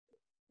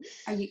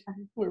Are you?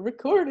 We're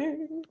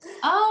recording.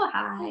 Oh,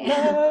 hi.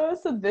 Hello.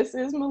 So this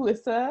is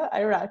Melissa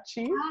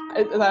Ieraci.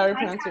 Hi. Is that how I Hi,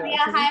 pronounce your Talia.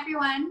 last name? Hi,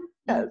 everyone.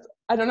 Yes.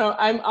 I don't know.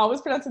 I'm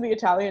always pronouncing the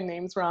Italian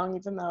names wrong,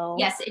 even though.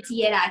 Yes, it's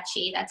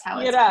Ieraci. That's how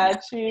it's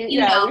pronounced. Ieraci.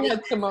 Yeah, we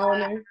had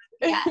Simone.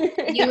 Yeah,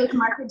 you with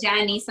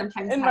Marcogiani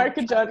sometimes. And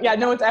Marcogiani. Yeah,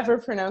 no one's ever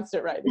pronounced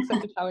it right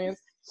except Italians.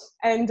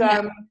 And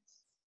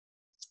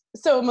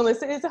so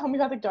Melissa is a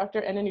homeopathic doctor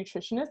and a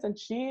nutritionist, and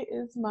she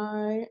is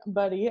my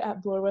buddy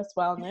at Bloor West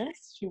Wellness.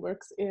 She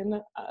works in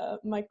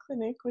my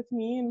clinic with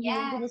me, and we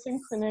live in the same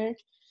clinic,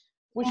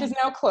 which is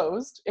now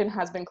closed. It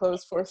has been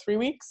closed for 3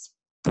 weeks.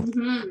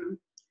 Mm-hmm.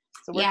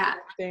 So we're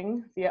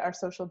connecting via our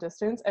social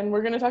distance, and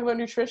we're going to talk about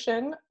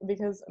nutrition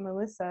because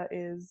Melissa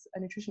is a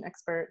nutrition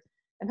expert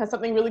and has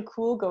something really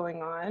cool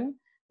going on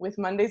with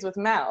Mondays with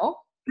Mel.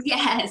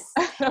 Yes.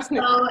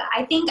 So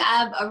I think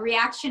of a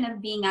reaction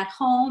of being at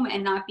home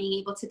and not being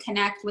able to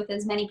connect with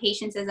as many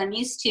patients as I'm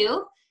used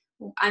to.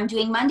 I'm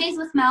doing Mondays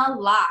with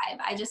Mel live.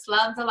 I just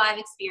love the live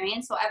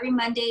experience. So every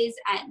Mondays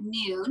at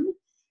noon,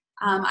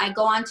 I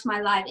go on to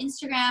my live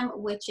Instagram,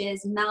 which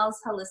is Mel's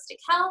Holistic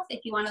Health,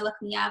 if you want to look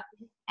me up.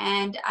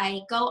 And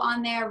I go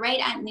on there right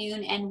at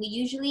noon, and we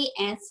usually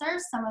answer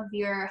some of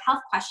your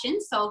health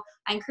questions. So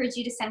I encourage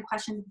you to send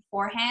questions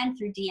beforehand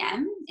through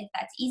DM, if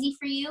that's easy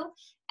for you.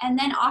 And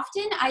then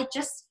often I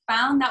just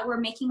found that we're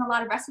making a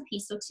lot of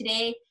recipes. So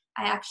today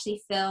I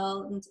actually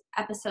filmed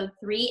episode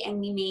 3,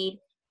 and we made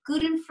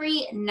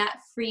gluten-free,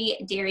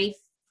 nut-free,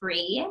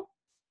 dairy-free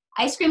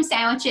ice cream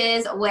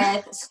sandwiches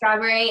with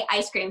strawberry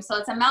ice cream. So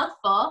it's a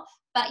mouthful,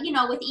 but you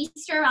know, with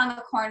Easter around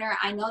the corner,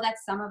 I know that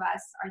some of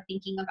us are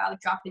thinking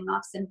about dropping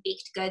off some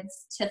baked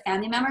goods to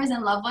family members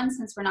and loved ones,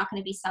 since we're not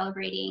going to be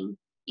celebrating,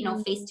 you know,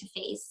 face to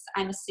face.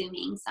 I'm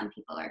assuming some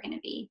people are going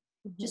to be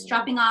just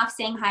dropping off,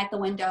 saying hi at the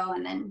window,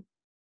 and then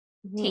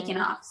taking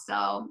off.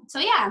 So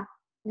yeah.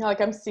 Yeah,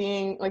 like I'm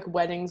seeing like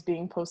weddings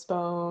being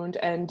postponed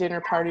and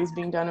dinner parties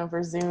being done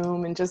over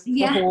Zoom, and just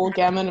the whole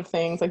gamut of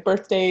things, like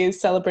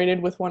birthdays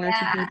celebrated with 1 or 2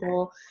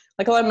 people,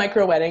 like a lot of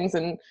micro weddings.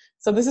 And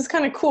so this is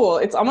kind of cool.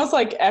 It's almost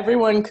like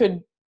everyone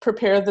could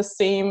prepare the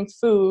same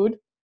food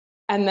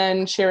and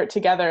then share it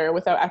together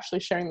without actually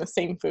sharing the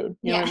same food.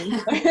 You know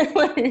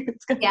what I mean?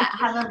 Like,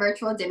 have a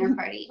virtual dinner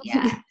party.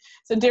 Yeah.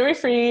 So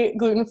dairy-free,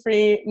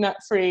 gluten-free,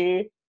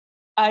 nut-free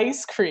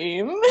ice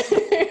cream.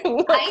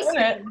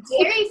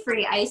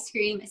 Dairy-free ice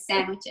cream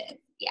sandwiches.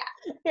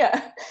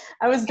 Yeah.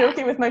 I was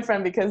joking with my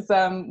friend because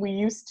we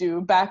used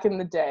to, back in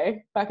the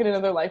day, back in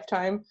another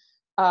lifetime,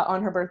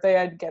 on her birthday,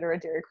 I'd get her a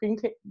Dairy Queen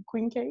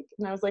cake.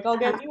 And I was like, I'll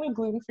get you a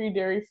gluten-free,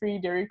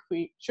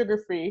 dairy-free,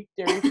 sugar-free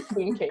Dairy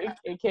Queen cake,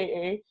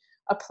 aka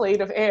a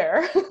plate of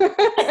air.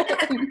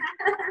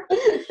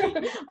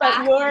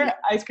 But your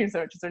ice cream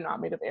sandwiches are not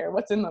made of air.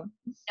 What's in them?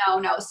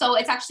 No. So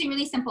it's actually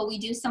really simple. We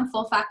do some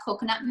full-fat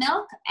coconut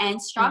milk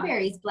and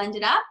strawberries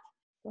blended up.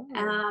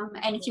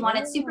 And if you want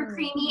it super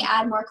creamy,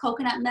 add more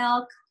coconut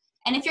milk.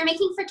 And if you're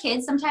making for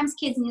kids, sometimes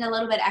kids need a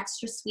little bit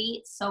extra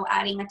sweet. So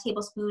adding a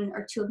tablespoon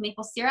or 2 of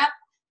maple syrup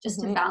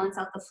just to balance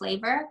out the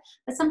flavor.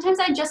 But sometimes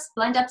I just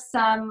blend up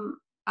some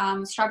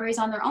strawberries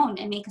on their own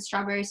and make a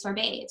strawberry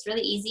sorbet. It's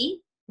really easy.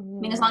 I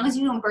mean, as long as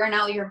you don't burn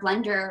out your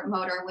blender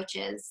motor, which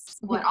is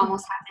what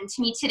almost happened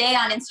to me today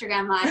on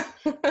Instagram Live.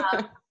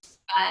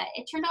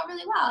 It turned out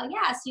really well.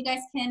 Yeah, so you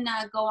guys can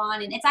go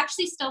on, and it's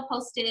actually still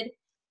posted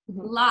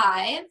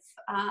live,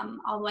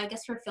 although I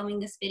guess we're filming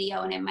this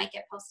video and it might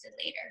get posted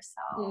later.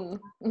 So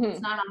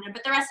it's not on there,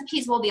 but the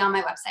recipes will be on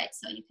my website,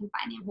 so you can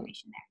find the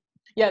information there.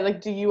 Yeah,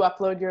 like do you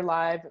upload your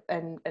live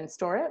and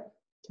store it?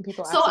 Can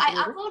people access it? So I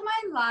later? upload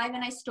my live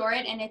and I store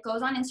it, and it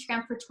goes on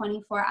Instagram for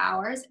 24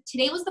 hours.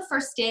 Today was the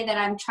first day that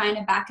I'm trying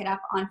to back it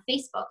up on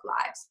Facebook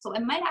Live. So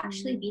it might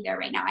actually be there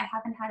right now. I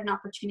haven't had an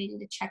opportunity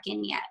to check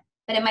in yet,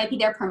 but it might be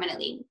there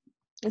permanently.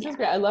 This is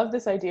great. I love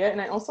this idea.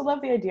 And I also love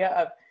the idea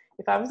of,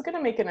 if I was going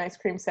to make an ice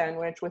cream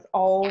sandwich with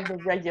all the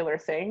regular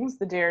things,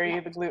 the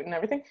dairy, the gluten,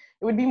 everything,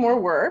 it would be more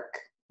work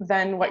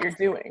than what you're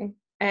doing.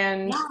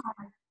 And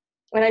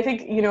I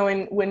think, you know,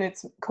 when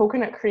it's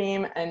coconut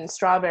cream and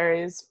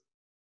strawberries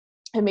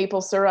and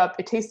maple syrup,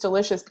 it tastes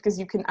delicious because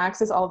you can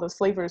access all those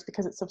flavors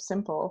because it's so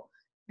simple.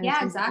 And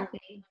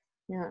exactly.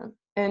 Yeah.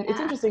 And it's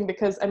interesting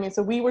because, I mean,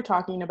 so we were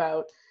talking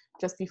about,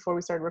 just before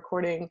we started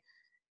recording,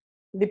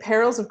 the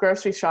perils of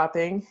grocery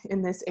shopping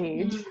in this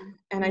age.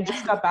 And I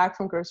just got back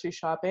from grocery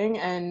shopping,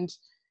 and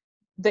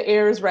the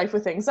air is rife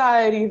with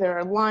anxiety. There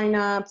are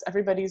lineups.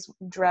 Everybody's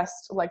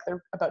dressed like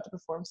they're about to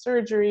perform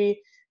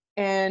surgery,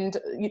 and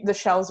the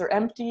shelves are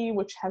empty,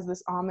 which has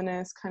this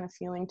ominous kind of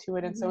feeling to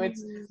it. And so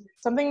it's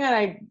something that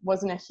I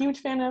wasn't a huge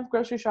fan of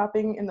grocery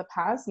shopping in the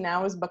past,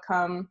 now has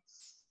become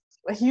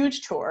a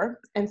huge chore.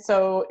 And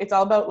so it's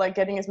all about like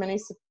getting as many,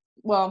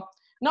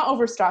 not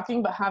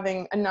overstocking, but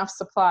having enough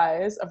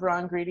supplies of raw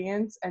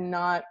ingredients, and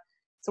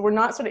so we're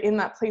not sort of in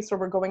that place where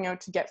we're going out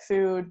to get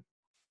food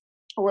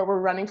or where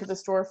we're running to the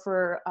store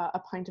for a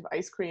pint of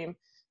ice cream.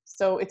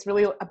 So it's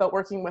really about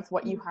working with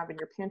what you have in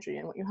your pantry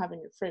and what you have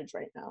in your fridge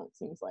right now, it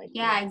seems like.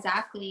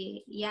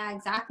 Exactly.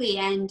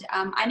 And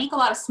I make a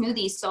lot of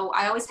smoothies, so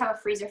I always have a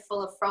freezer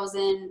full of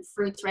frozen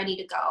fruits ready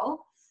to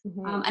go.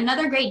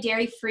 Another great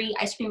dairy-free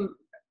ice cream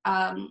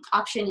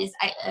option is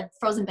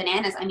frozen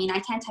bananas. I mean, I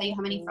can't tell you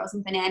how many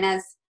frozen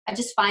bananas. I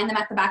just find them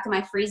at the back of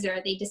my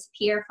freezer. They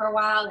disappear for a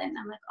while, and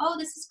I'm like, oh,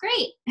 this is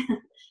great.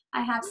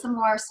 I have some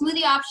more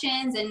smoothie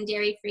options and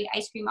dairy-free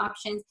ice cream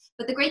options.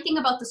 But the great thing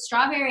about the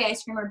strawberry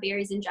ice cream, or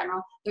berries in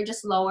general, they're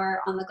just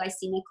lower on the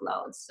glycemic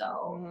load.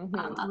 So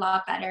a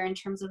lot better in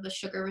terms of the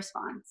sugar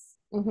response.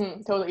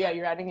 Totally. Yeah,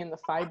 you're adding in the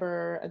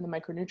fiber and the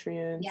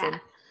micronutrients. Yeah. And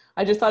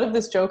I just thought of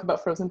this joke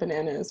about frozen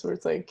bananas where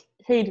it's like,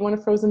 hey, do you want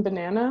a frozen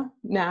banana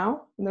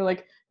now? And they're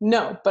like,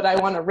 no, but I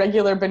want a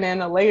regular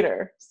banana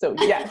later. So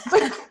yes.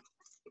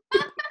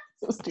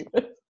 So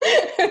stupid.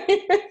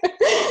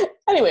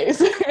 Anyways.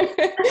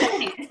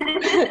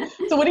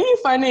 So what are you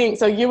finding?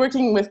 So you're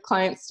working with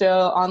clients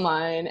still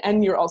online,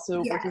 and you're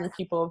also working with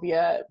people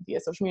via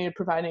social media,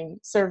 providing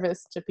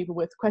service to people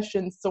with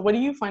questions. So what are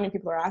you finding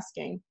people are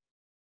asking?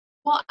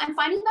 Well, I'm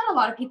finding that a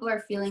lot of people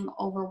are feeling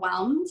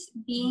overwhelmed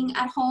being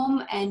at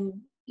home and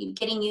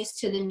getting used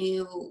to the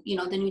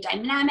new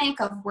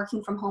dynamic of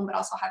working from home, but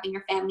also having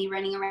your family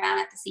running around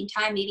at the same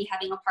time, maybe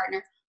having a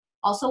partner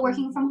also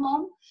working from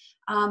home.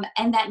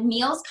 And that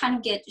meals kind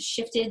of get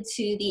shifted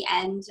to the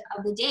end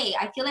of the day.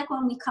 I feel like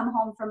when we come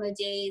home from a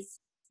day's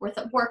worth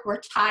of work, we're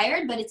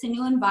tired, but it's a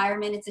new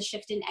environment, it's a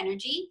shift in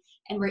energy,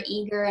 and we're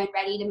eager and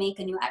ready to make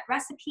a new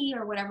recipe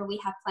or whatever we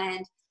have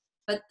planned.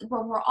 But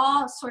where we're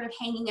all sort of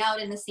hanging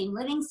out in the same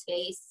living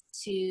space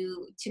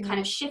to kind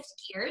of shift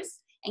gears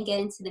and get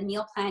into the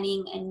meal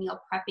planning and meal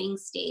prepping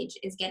stage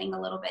is getting a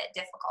little bit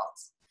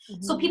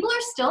difficult. So people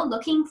are still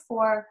looking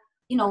for,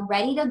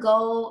 ready to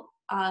go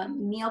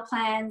meal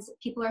plans.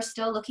 People are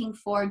still looking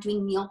for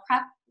doing meal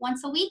prep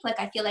once a week. Like,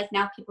 I feel like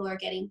now people are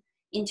getting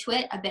into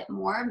it a bit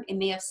more. It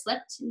may have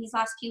slipped in these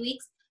last few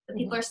weeks, but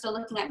people are still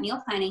looking at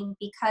meal planning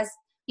because,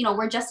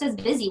 we're just as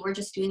busy. We're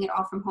just doing it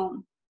all from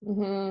home.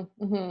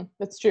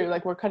 That's true.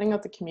 Like, we're cutting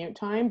out the commute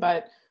time,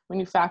 but when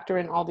you factor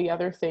in all the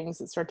other things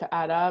that start to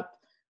add up,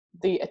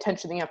 the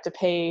attention that you have to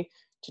pay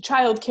to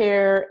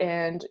childcare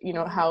and,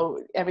 how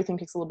everything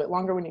takes a little bit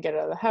longer when you get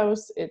out of the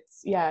house. It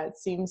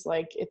seems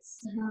like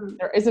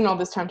there isn't all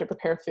this time to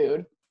prepare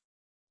food.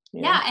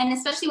 Yeah. And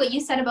especially what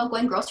you said about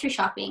going grocery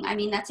shopping. I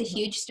mean, that's a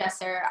huge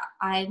stressor.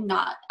 I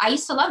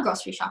used to love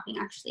grocery shopping,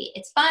 actually.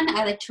 It's fun.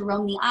 I like to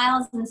roam the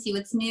aisles and see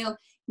what's new.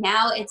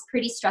 Now it's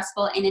pretty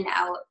stressful in and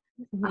out.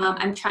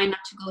 I'm trying not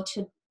to go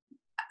to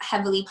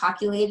heavily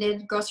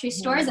populated grocery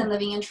stores, and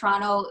living in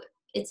Toronto,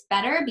 it's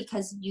better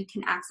because you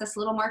can access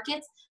little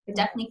markets, but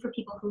definitely for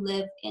people who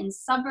live in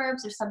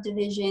suburbs or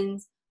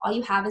subdivisions, all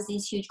you have is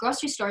these huge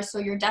grocery stores. So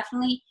you're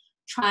definitely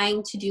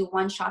trying to do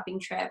one shopping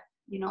trip,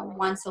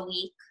 once a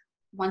week,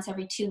 once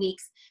every 2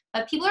 weeks.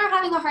 But people are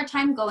having a hard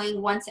time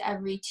going once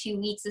every 2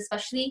 weeks,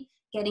 especially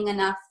getting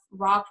enough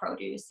raw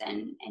produce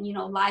and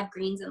live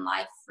greens and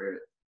live fruit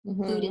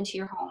food into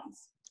your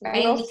homes.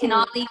 Right? Also, we can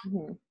all eat,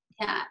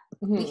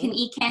 we can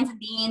eat cans of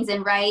beans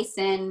and rice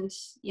and,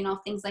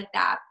 things like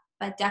that.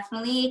 But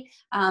definitely,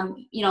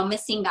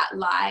 missing that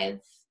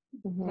live,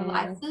 the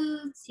live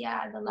foods,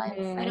 the live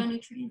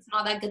phytonutrients and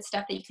all that good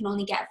stuff that you can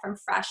only get from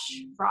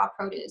fresh, raw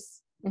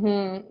produce.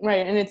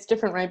 Right. And it's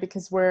different, right?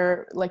 Because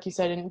we're, like you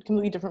said, in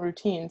completely different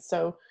routines.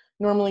 So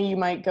normally you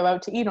might go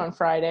out to eat on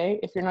Friday.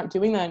 If you're not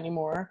doing that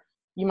anymore,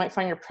 you might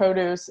find your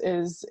produce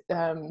is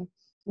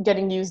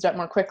getting used up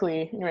more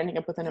quickly, and you're ending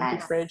up with an empty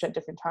fridge at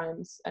different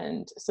times.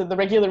 And so the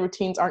regular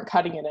routines aren't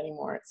cutting it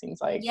anymore, it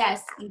seems like.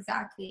 Yes,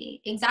 exactly.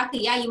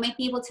 Yeah, you might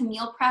be able to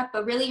meal prep,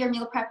 but really you're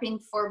meal prepping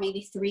for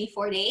maybe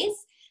 3-4 days,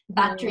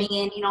 factoring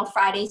in,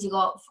 Fridays you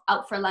go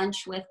out for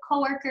lunch with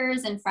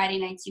coworkers, and Friday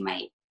nights you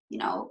might,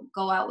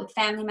 go out with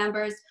family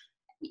members.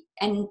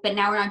 But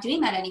now we're not doing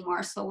that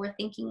anymore. So we're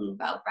thinking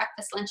about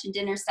breakfast, lunch, and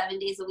dinner 7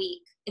 days a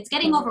week. It's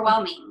getting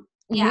overwhelming.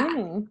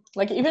 Yeah.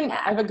 Like, even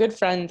I have a good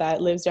friend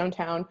that lives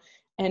downtown,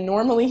 and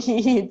normally he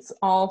eats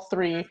all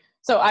three.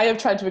 So I have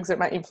tried to exert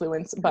my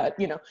influence, but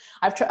he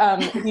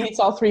eats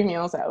all 3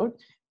 meals out,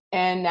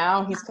 and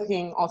now he's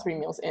cooking all 3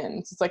 meals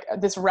in. So it's like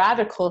this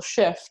radical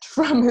shift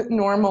from the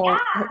normal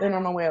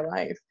way of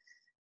life,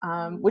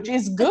 which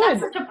is good. But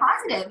that's such a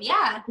positive,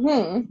 yeah.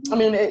 I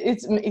mean,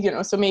 it's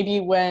so maybe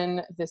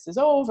when this is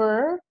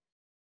over,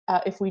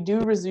 if we do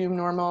resume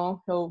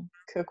normal, he'll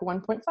cook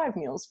 1.5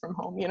 meals from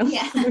home.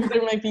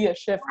 There might be a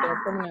shift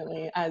there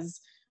permanently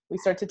as we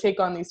start to take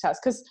on these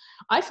tasks. Because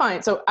I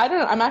find, I don't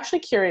know, I'm actually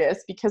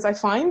curious, because I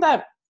find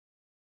that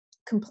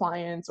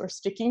compliance or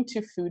sticking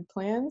to food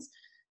plans,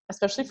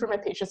 especially for my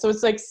patients, so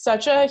it's like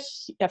such a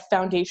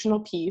foundational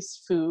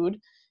piece, food.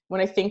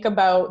 When I think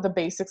about the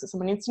basics that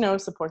someone needs to know to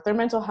support their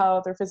mental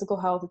health, their physical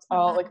health, it's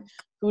all like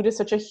food is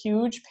such a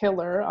huge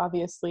pillar,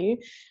 obviously,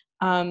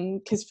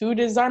 because food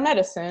is our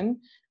medicine.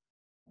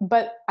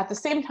 But at the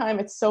same time,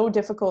 it's so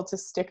difficult to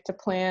stick to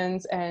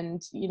plans.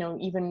 And,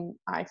 even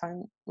I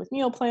find with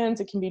meal plans,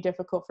 it can be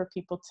difficult for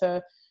people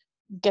to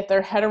get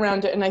their head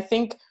around it. And I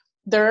think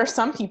there are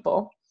some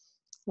people,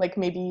 like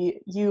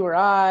maybe you or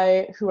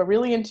I, who are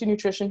really into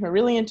nutrition, who are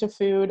really into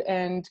food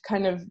and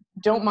kind of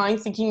don't mind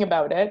thinking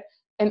about it.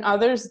 And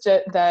others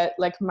that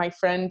like my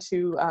friend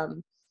who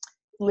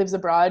lives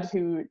abroad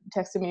who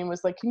texted me and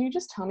was like, can you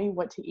just tell me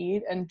what to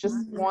eat, and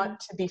just want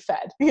to be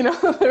fed? You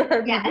know, there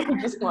are people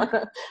who just want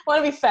to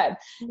be fed.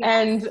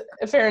 And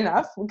fair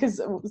enough, because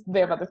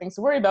they have other things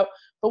to worry about.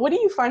 But what do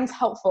you find is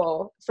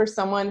helpful for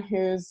someone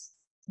who's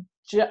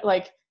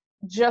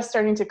just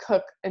starting to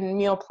cook and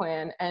meal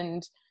plan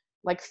and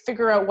like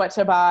figure out what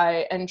to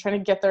buy and trying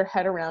to get their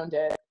head around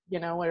it, you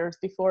know, whereas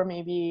before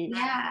maybe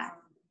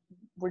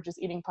we're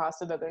just eating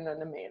pasta that their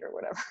nonna made or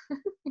whatever.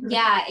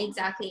 Yeah,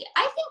 exactly.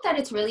 I think that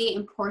it's really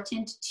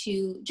important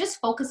to just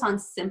focus on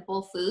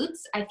simple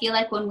foods. I feel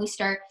like when we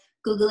start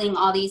Googling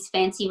all these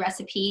fancy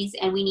recipes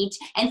and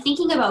and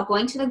thinking about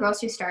going to the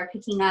grocery store,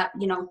 picking up,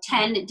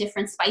 10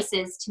 different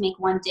spices to make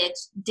one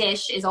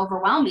dish is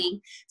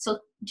overwhelming. So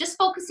just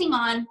focusing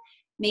on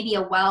maybe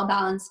a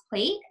well-balanced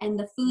plate and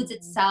the foods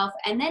itself,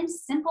 and then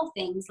simple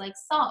things like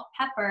salt,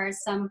 pepper,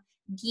 some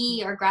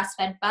ghee or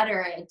grass-fed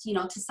butter,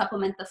 to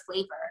supplement the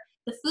flavor.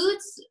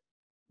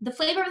 The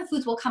flavor of the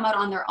foods will come out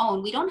on their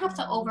own. We don't have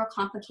to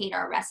overcomplicate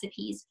our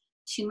recipes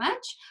too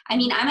much. I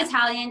mean, I'm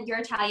Italian, you're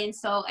Italian,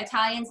 so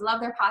Italians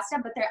love their pasta,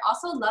 but they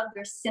also love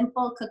their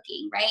simple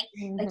cooking, right?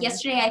 Like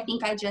yesterday, I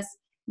think I just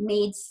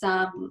made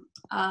some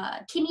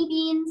kidney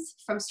beans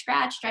from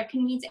scratch, dried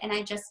kidney beans, and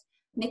I just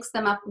mixed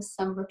them up with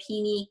some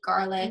rapini,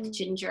 garlic,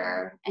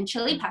 ginger, and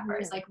chili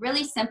peppers. Like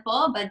really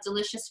simple, but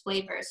delicious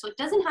flavors. So it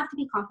doesn't have to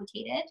be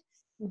complicated.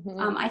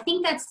 I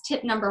think that's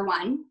tip number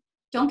one.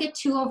 Don't get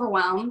too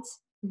overwhelmed.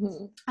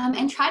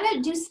 And try to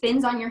do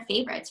spins on your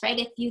favorites, right?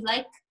 If you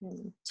like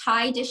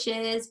Thai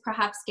dishes,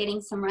 perhaps getting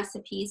some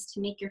recipes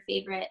to make your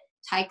favorite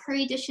Thai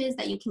curry dishes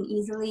that you can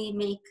easily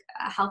make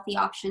healthy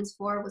options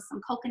for, with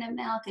some coconut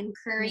milk and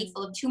curry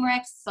full of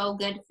turmeric. So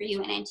good for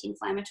you and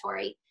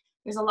anti-inflammatory.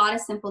 There's a lot of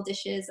simple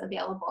dishes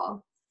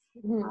available.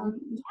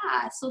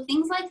 So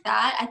things like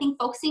that. I think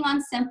focusing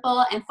on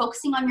simple and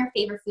focusing on your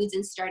favorite foods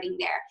and starting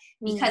there,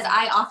 because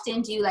I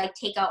often do like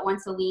takeout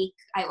once a week.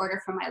 I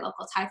order from my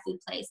local Thai food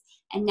place,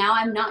 and now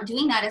I'm not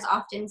doing that as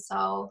often.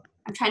 So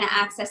I'm trying to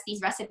access these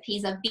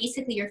recipes of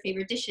basically your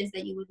favorite dishes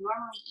that you would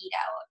normally eat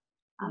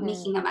out,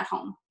 making them at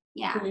home.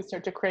 Yeah. When you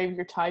start to crave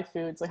your Thai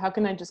foods, like how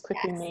can I just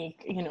quickly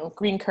make,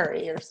 green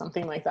curry or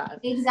something like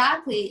that?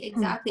 Exactly.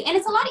 And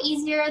it's a lot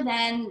easier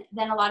than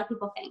a lot of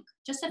people think.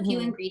 Just a few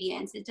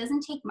ingredients. It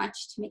doesn't take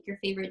much to make your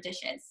favorite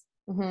dishes.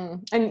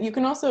 And you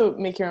can also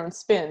make your own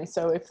spin.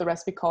 So if the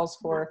recipe calls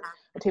for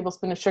a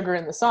tablespoon of sugar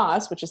in the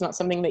sauce, which is not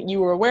something that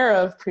you were aware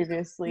of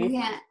previously,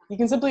 you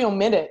can simply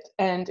omit it,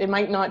 and it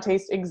might not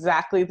taste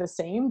exactly the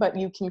same, but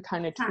you can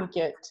kind of tweak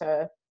it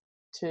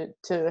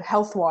to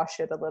health wash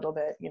it a little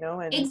bit,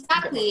 and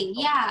exactly.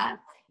 Yeah,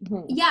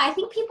 I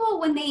think people,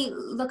 when they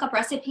look up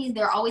recipes,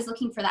 they're always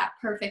looking for that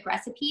perfect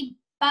recipe,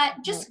 but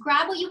just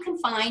grab what you can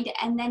find,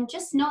 and then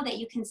just know that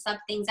you can sub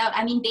things out.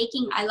 I mean,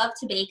 baking, I love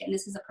to bake, and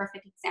this is a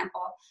perfect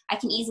example. I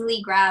can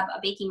easily grab a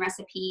baking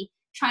recipe,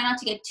 try not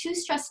to get too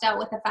stressed out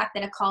with the fact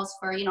that it calls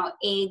for,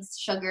 eggs,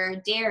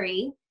 sugar,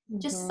 dairy.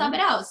 Just sub it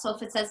out. So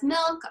if it says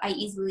milk, I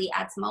easily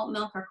add some oat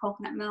milk or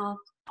coconut milk.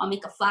 I'll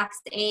make a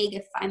flaxed egg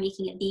if I'm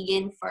making it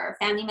vegan for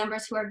family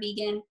members who are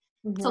vegan.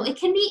 So it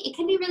can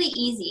be really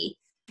easy.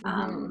 It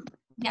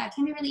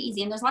can be really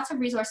easy. And there's lots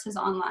of resources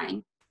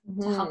online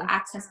to help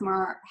access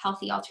more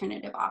healthy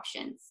alternative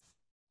options.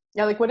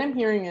 Yeah, like what I'm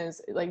hearing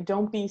is like,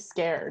 don't be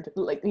scared.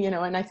 Like,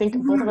 and I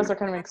think both of us are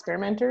kind of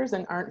experimenters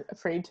and aren't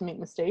afraid to make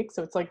mistakes.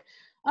 So it's like,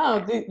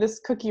 oh, this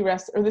cookie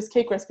recipe or this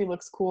cake recipe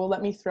looks cool.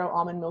 Let me throw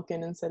almond milk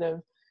in instead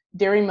of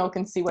dairy milk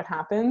and see what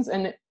happens.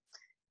 And it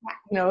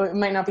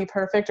might not be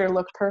perfect or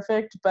look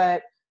perfect,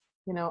 but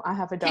I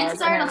have a dog.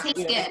 Chances are it'll taste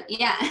good.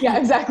 Yeah,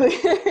 exactly.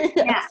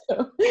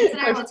 So, chances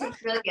are it'll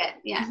taste really good.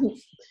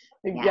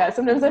 Yeah,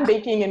 sometimes I'm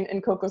baking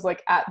and Coco's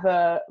like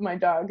my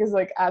dog is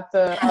like at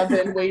the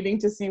oven waiting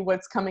to see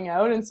what's coming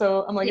out. And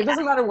so I'm like, it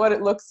doesn't matter what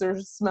it looks or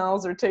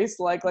smells or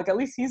tastes like at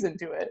least he's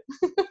into it.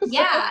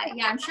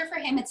 I'm sure for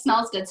him it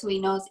smells good, so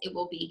he knows it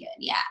will be good.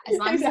 Yeah, as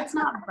long as it's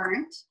not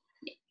burnt,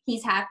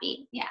 he's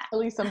happy. Yeah. At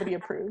least somebody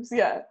approves.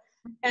 Yeah.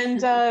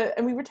 And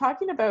we were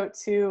talking about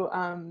too,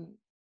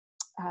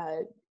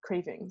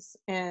 cravings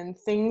and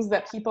things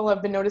that people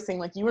have been noticing,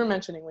 like you were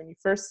mentioning when you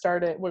first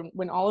started,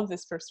 when all of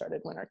this first started,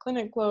 when our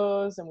clinic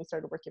closed and we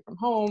started working from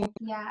home.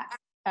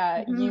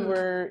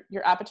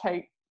 Your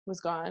appetite was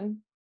gone.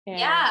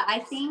 And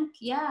I think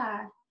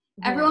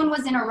everyone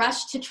was in a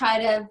rush to try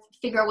to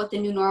figure out what the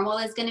new normal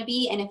is going to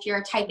be, and if you're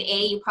a type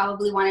A, you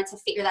probably wanted to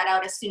figure that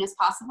out as soon as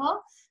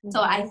possible.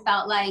 So I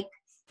felt like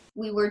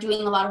we were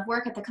doing a lot of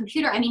work at the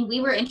computer. I mean,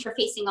 we were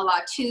interfacing a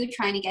lot too,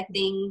 trying to get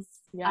things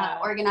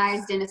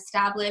organized and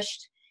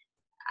established.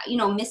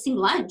 Missing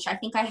lunch. I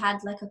think I had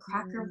like a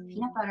cracker with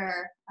peanut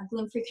butter, a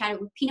gluten-free cracker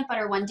with peanut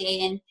butter one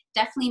day, and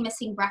definitely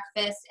missing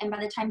breakfast. And by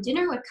the time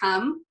dinner would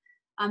come,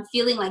 I'm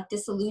feeling like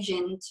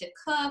disillusioned to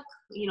cook,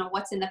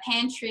 what's in the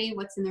pantry,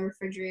 what's in the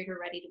refrigerator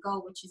ready to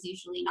go, which is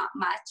usually not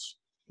much.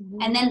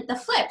 And then the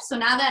flip. So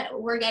now that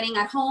we're getting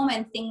at home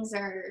and things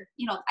are,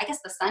 I guess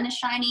the sun is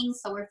shining,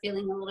 so we're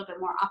feeling a little bit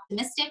more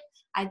optimistic.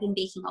 I've been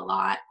baking a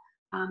lot.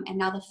 And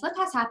now the flip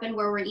has happened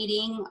where I'm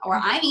eating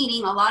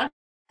a lot of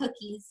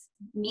cookies.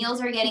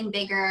 Meals are getting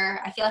bigger.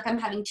 I feel like I'm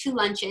having 2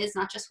 lunches,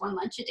 not just 1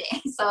 lunch a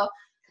day. So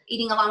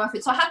eating a lot more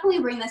food. So how can we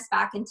bring this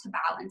back into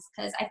balance?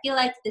 Because I feel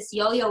like this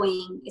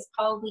yo-yoing is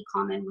probably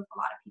common with a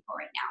lot of people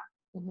right now.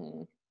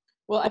 Mm-hmm.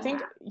 Well, I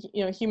think,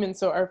 humans,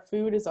 so our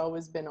food has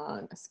always been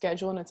on a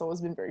schedule and it's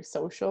always been very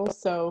social.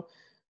 So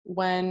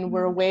when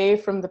we're away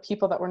from the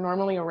people that we're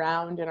normally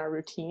around in our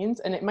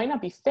routines, and it might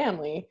not be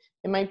family,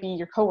 it might be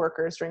your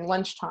coworkers during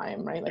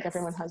lunchtime, right? Like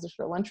everyone has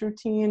their lunch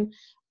routine.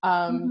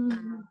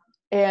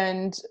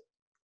 And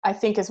I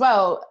think as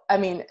well, I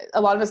mean,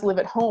 a lot of us live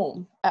at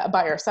home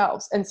by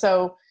ourselves. And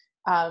so,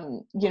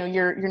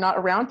 you're not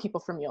around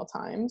people for meal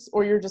times,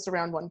 or you're just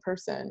around one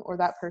person, or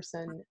that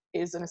person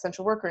is an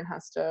essential worker and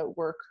has to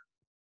work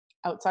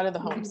outside of the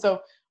home. So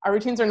our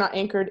routines are not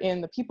anchored in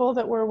the people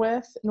that we're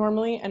with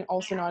normally, and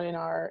also not in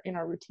our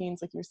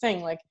routines. Like you were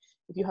saying, like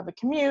if you have a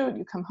commute,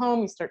 you come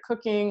home, you start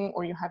cooking,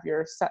 or you have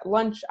your set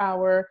lunch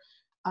hour.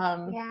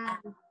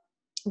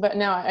 But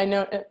now I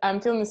know I'm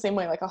feeling the same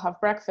way. Like I'll have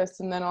breakfast,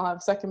 and then I'll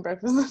have second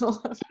breakfast, and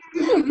I'll have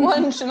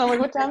lunch, and I'm like,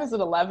 what time is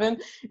it? 11?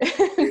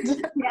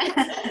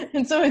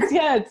 And so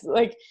it's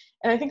like,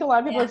 and I think a lot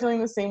of people are feeling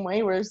the same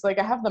way, where it's like,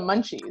 I have the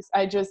munchies.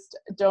 I just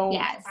don't,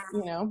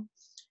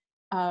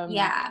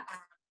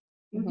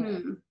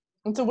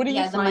 And so what are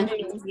you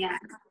finding?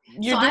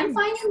 So I'm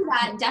finding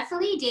that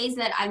definitely days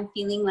that I'm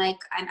feeling like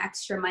I'm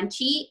extra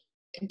munchy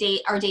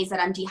are days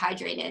that I'm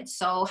dehydrated.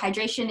 So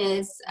hydration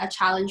is a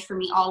challenge for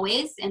me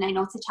always. And I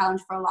know it's a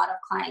challenge for a lot of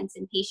clients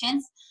and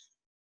patients.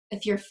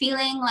 If you're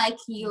feeling like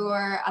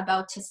you're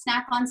about to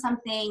snack on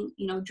something,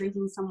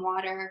 drinking some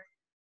water.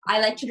 I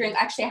like to drink,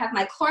 actually I have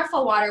my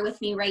chlorophyll water with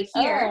me right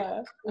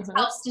here. It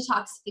helps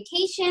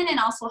detoxification and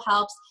also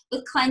helps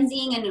with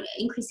cleansing and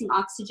increasing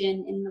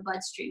oxygen in the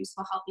bloodstream.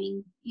 So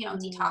helping,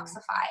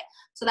 detoxify.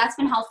 So that's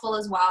been helpful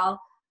as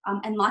well.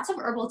 And lots of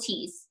herbal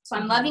teas. So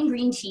I'm loving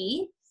green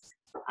tea.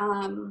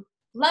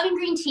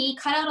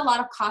 Cut out a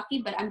lot of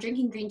coffee, but I'm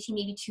drinking green tea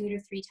maybe 2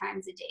 to 3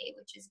 times a day,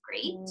 which is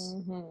great.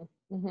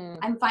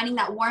 I'm finding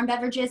that warm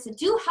beverages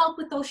do help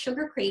with those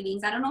sugar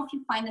cravings. I don't know if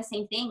you find the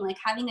same thing. Like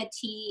having a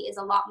tea is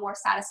a lot more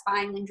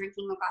satisfying than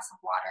drinking a glass of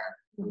water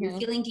when you're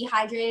feeling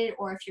dehydrated,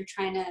 or if you're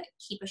trying to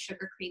keep a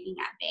sugar craving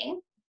at bay.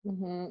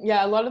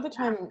 Yeah, a lot of the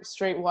time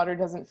straight water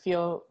doesn't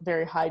feel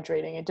very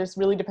hydrating. It just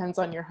really depends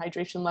on your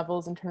hydration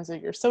levels in terms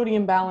of your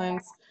sodium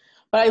balance.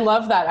 But I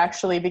love that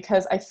actually,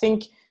 because I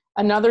think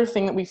another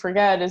thing that we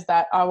forget is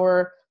that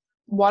our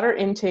water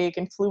intake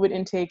and fluid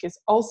intake is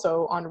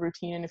also on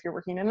routine. And if you're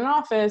working in an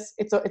office,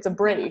 it's a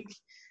break.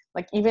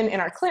 Like even in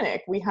our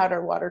clinic, we had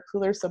our water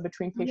cooler. So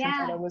between patients,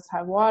 I'd always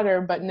have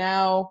water. But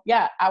now,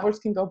 hours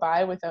can go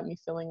by without me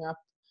filling up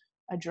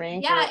a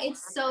drink.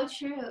 It's so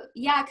true.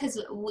 Because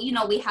we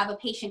have a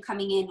patient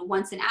coming in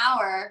once an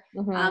hour.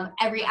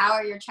 Every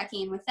hour you're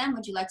checking in with them.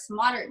 Would you like some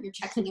water? You're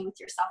checking in with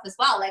yourself as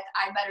well. Like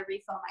I better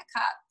refill my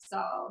cup.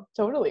 So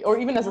totally. Or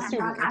even as a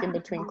student, like in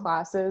between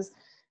classes.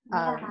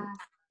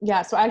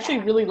 So I actually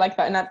really like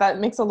that, and that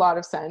makes a lot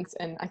of sense.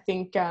 And I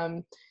think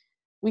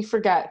we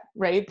forget,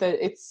 right, that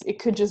it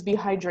could just be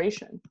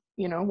hydration.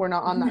 We're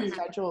not on that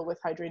schedule with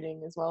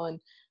hydrating as well.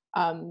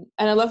 And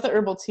I love the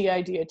herbal tea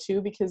idea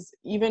too, because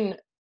even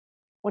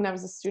when I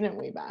was a student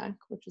way back,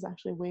 which is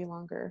actually way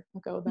longer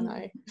ago than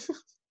than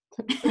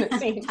it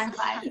seems. Time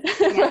flies.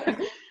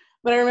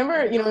 But I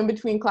remember, in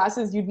between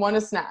classes, you'd want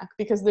a snack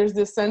because there's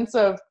this sense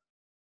of,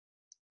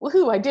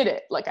 woohoo, I did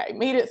it. Like I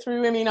made it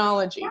through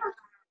immunology.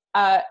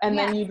 And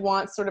then you'd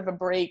want sort of a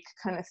break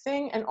kind of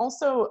thing. And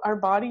also our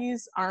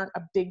bodies aren't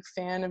a big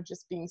fan of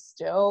just being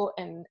still,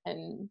 and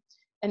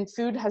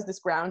food has this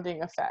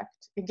grounding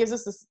effect. It gives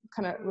us this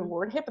kind of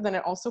reward hit, but then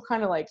it also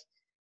kind of like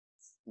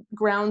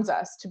grounds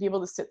us to be able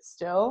to sit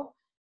still.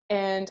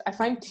 And I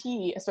find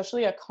tea,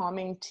 especially a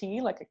calming tea,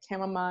 like a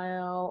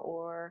chamomile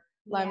or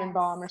lemon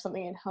balm or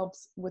something, it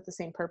helps with the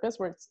same purpose,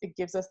 where it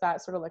gives us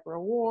that sort of like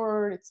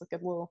reward. It's like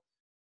a little,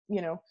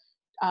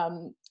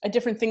 a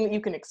different thing that you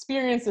can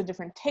experience, a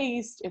different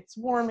taste. It's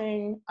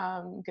warming,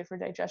 good for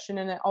digestion,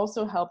 and it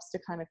also helps to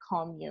kind of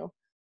calm you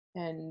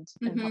and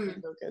help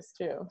you focus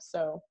too.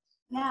 So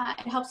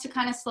it helps to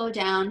kind of slow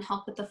down,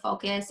 help with the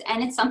focus,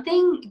 and it's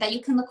something that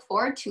you can look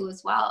forward to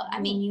as well. I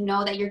mean,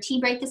 that your tea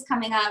break is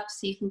coming up,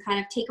 so you can kind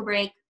of take a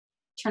break,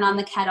 turn on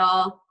the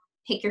kettle,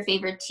 pick your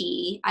favorite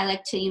tea. I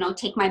like to,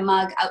 take my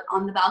mug out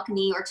on the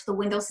balcony or to the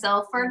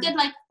windowsill for a good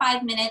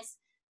 5 minutes,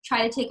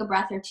 try to take a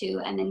breath or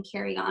two, and then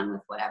carry on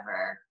with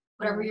whatever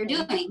you're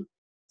doing.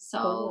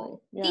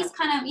 So these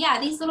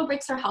these little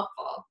breaks are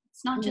helpful.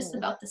 It's not just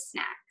about the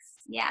snacks.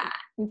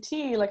 And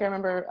tea, like I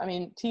remember,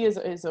 tea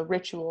is a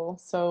ritual.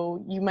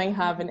 So you might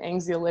have an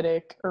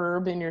anxiolytic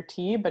herb in your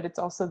tea, but it's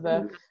also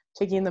the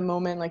taking the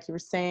moment, like you were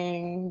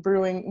saying,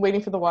 brewing,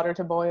 waiting for the water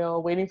to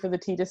boil, waiting for the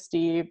tea to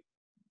steep,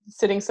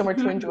 sitting somewhere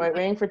to enjoy it,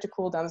 waiting for it to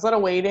cool down. There's a lot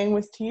of waiting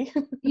with tea.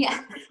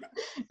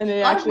 And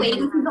a lot of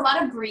waiting, a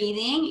lot of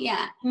breathing.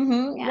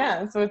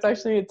 So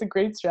it's a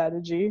great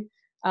strategy.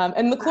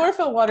 And the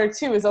chlorophyll water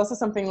too is also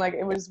something, like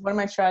it was one of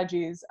my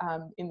strategies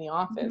in the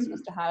office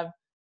was to have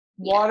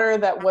water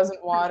that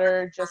wasn't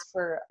water, just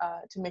for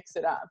to mix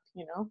it up,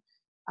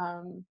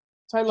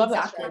 So I love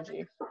that Exactly.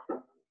 strategy.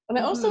 And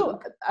I also,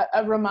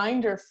 a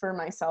reminder for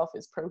myself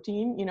is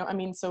protein, you know, I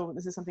mean, so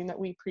this is something that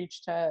we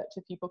preach to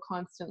people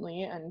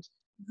constantly. And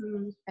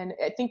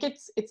I think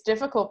it's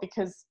difficult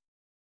because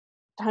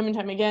time and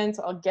time again,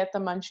 so I'll get the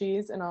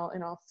munchies and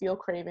I'll feel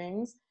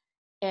cravings,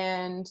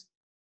 and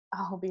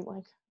I'll be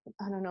like,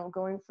 I don't know,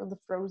 going for the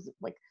frozen,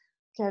 like,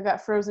 okay, I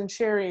got frozen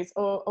cherries.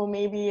 Oh,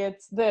 maybe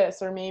it's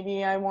this, or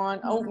maybe I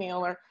want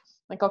oatmeal, or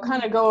like I'll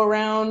kind of go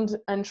around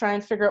and try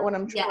and figure out what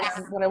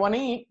what I want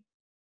to eat.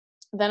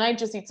 Then I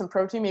just eat some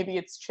protein. Maybe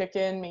it's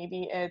chicken,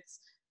 maybe it's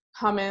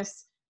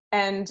hummus,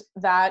 and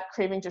that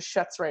craving just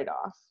shuts right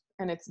off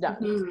and it's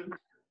done.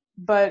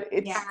 But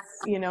it's,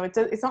 you know, it's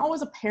not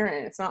always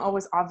apparent. It's not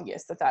always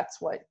obvious that that's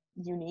what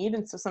you need.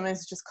 And so sometimes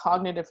it's just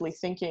cognitively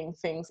thinking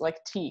things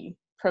like tea,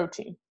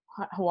 protein,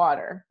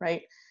 water,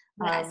 right?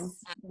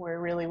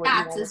 Where really what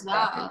fats you as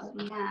well.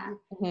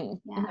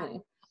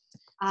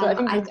 So I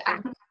think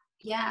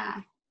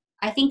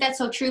I think that's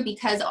so true,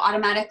 because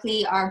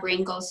automatically our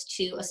brain goes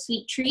to a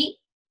sweet treat,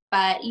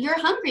 but you're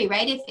hungry,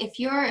 right? If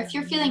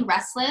you're feeling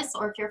restless,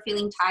 or if you're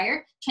feeling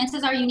tired,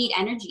 chances are you need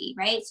energy,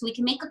 right? So we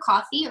can make a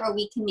coffee, or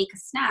we can make a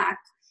snack,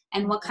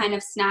 and what kind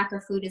of snack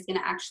or food is going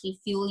to actually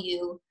fuel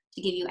you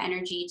to give you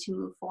energy to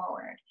move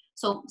forward.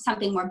 So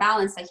something more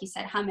balanced, like you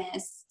said,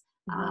 hummus,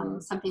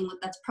 something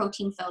that's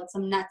protein filled,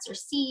 some nuts or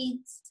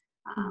seeds,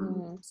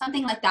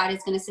 something like that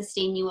is going to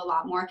sustain you a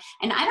lot more.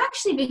 And I've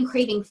actually been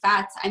craving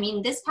fats. I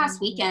mean, this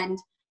past weekend,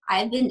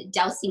 I've been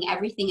dousing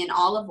everything in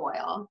olive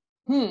oil.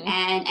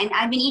 And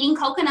I've been eating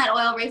coconut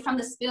oil right from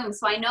the spoon.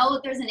 So I know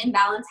there's an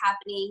imbalance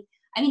happening.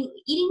 I mean,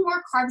 eating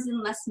more carbs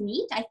and less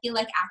meat, I feel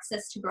like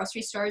access to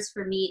grocery stores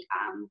for meat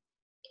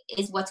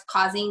is what's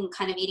causing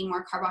kind of eating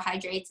more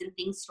carbohydrates and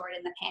things stored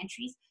in the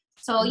pantries.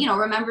 So, you know,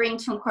 remembering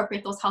to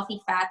incorporate those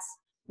healthy fats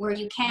where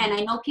you can.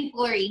 I know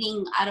people are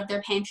eating out of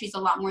their pantries a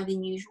lot more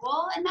than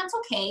usual, and that's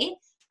okay.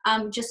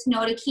 Just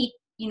know to keep,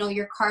 you know,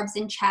 your carbs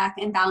in check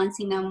and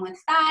balancing them with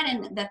fat,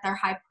 and that they're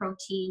high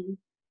protein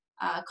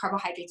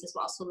carbohydrates as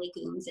well. So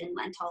legumes and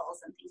lentils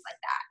and things like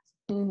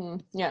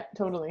that. Yeah,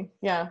 totally.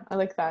 Yeah, I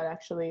like that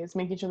actually, is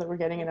making sure that we're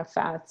getting enough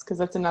fats, because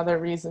that's another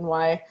reason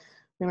why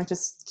we might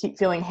just keep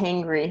feeling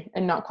hangry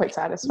and not quite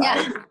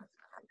satisfied.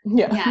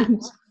 Yeah.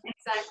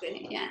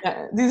 Exactly.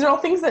 These are all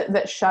things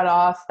that shut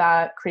off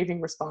that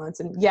craving response.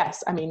 And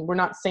yes, I mean, we're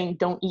not saying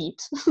don't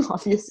eat,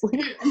 obviously,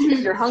 if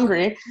you're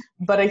hungry,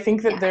 but I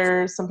think that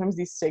there's sometimes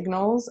these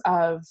signals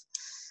of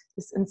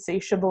this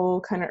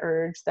insatiable kind of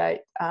urge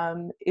that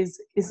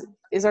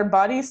is our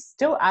body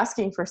still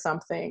asking for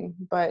something,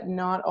 but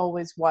not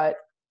always what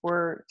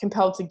we're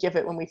compelled to give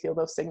it when we feel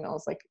those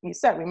signals. Like you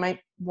said, we might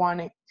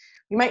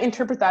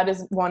interpret that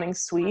as wanting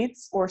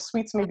sweets, or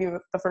sweets may be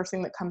the first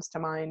thing that comes to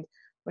mind,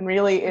 when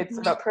really it's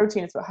about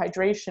protein, it's about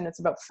hydration,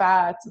 it's about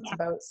fats, it's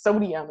about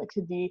sodium. It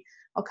could be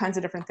all kinds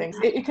of different things.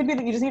 It could be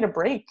that you just need a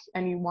break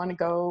and you want to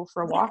go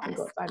for a walk and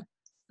go outside.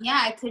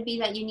 Yeah, it could be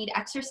that you need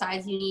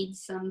exercise, you need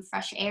some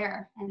fresh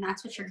air, and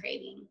that's what you're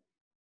craving.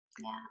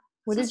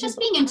 So it's just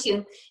being in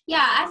tune.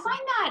 I find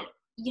that,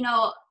 you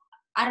know,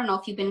 I don't know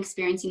if you've been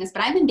experiencing this,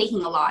 but I've been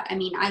baking a lot. I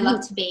mean, I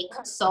love to bake,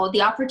 so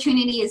the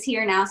opportunity is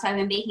here now, so I've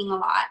been baking a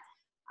lot.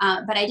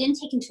 But I didn't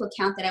take into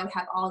account that I would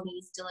have all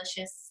these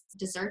delicious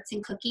desserts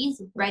and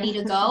cookies ready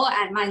to go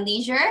at my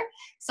leisure.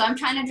 So I'm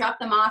trying to drop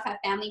them off at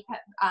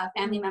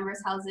family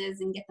members' houses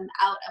and get them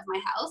out of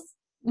my house.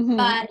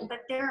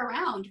 But they're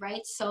around,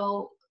 right?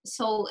 So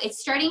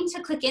it's starting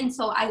to click in.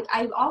 So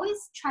I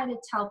always try to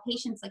tell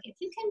patients, like, if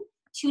you can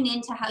tune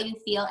into how you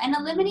feel, and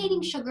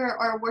eliminating sugar,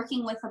 or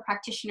working with a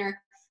practitioner,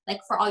 like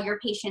for all your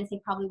patients, they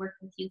probably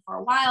worked with you for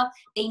a while.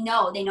 They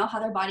know how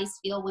their bodies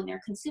feel when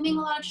they're consuming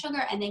a lot of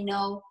sugar, and they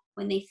know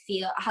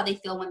how they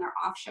feel when they're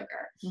off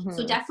sugar.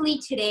 So definitely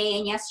today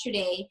and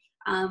yesterday,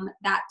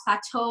 that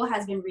plateau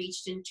has been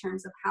reached in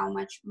terms of how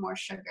much more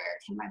sugar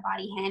can my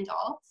body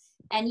handle.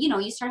 And, you know,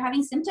 you start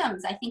having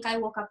symptoms. I think I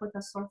woke up with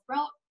a sore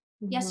throat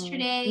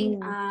yesterday.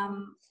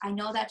 I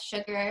know that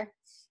sugar,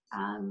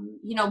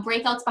 you know,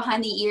 breakouts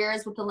behind the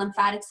ears with the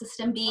lymphatic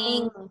system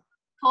being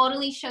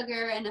totally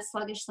sugar, and a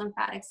sluggish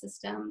lymphatic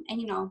system.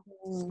 And, you know,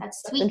 that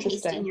sweet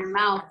taste in your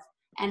mouth,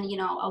 and, you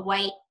know, a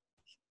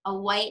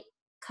white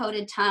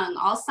coated tongue,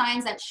 all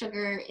signs that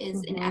sugar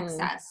is in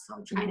excess.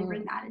 So trying to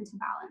bring that into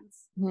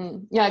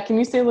balance. Yeah. Can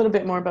you say a little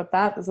bit more about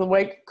that? There's the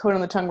white coat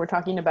on the tongue. We're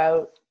talking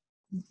about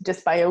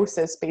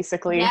dysbiosis,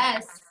 basically.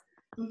 Yes.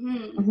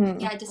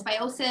 Yeah,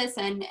 dysbiosis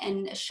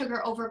and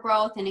sugar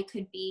overgrowth, and it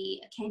could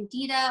be a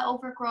candida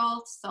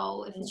overgrowth.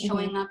 So if it's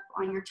showing up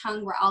on your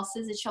tongue, where else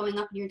is it showing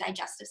up in your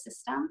digestive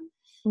system?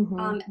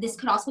 This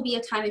could also be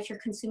a time, if you're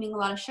consuming a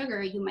lot of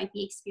sugar, you might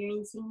be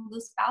experiencing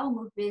loose bowel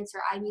movements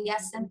or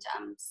IBS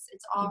symptoms.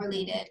 It's all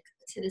related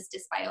to this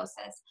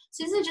dysbiosis.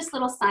 So these are just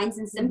little signs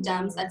and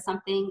symptoms that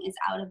something is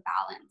out of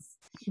balance.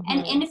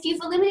 And if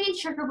you've eliminated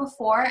sugar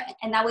before,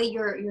 and that way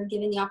you're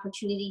given the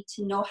opportunity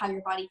to know how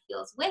your body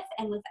feels with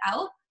and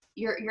without,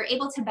 you're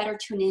able to better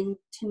tune in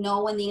to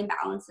know when the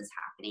imbalance is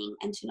happening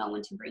and to know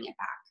when to bring it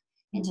back.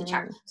 and to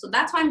check. So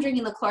that's why I'm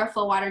drinking the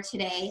chlorophyll water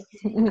today.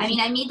 I mean,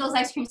 I made those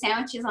ice cream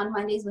sandwiches on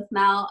Mondays with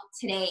Mel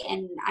today,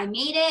 and I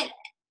made it,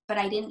 but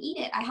I didn't eat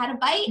it. I had a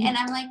bite, and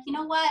I'm like, you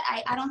know what?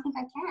 I don't think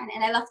I can.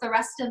 And I left the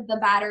rest of the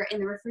batter in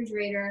the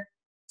refrigerator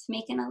to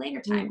make in a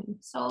later time.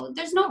 So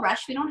there's no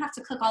rush. We don't have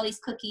to cook all these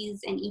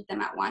cookies and eat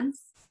them at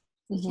once.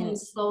 We can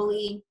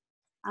slowly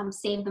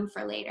save them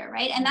for later,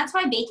 right? And that's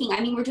why baking,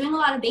 I mean, we're doing a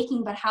lot of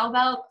baking, but how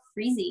about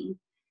freezing?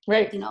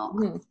 Right. You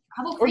know,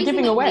 how about or freezing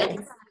giving away?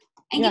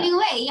 And giving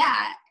away,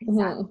 yeah,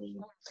 exactly.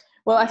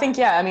 Well, I think,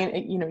 yeah, I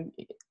mean, you know,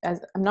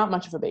 as I'm not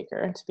much of a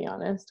baker, to be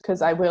honest,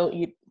 because I will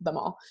eat them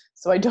all.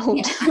 So I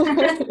don't,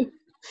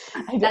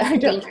 I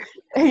don't,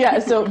 yeah.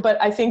 So, but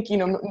I think, you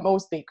know,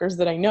 most bakers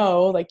that I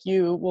know, like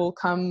you, will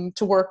come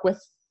to work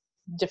with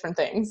different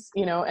things,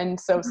 you know, and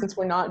so since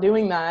we're not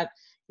doing that,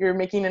 you're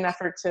making an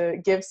effort to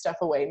give stuff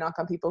away, knock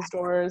on people's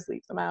doors,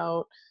 leave them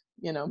out,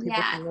 you know,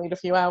 people can wait a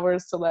few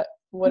hours to let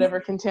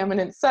whatever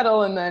contaminants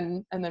settle and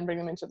then bring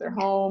them into their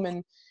home.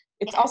 And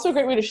it's also a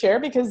great way to share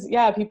because,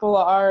 people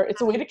are,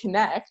 it's a way to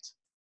connect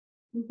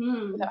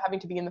without having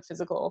to be in the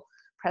physical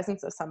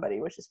presence of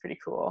somebody, which is pretty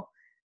cool.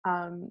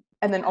 And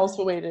then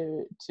also a way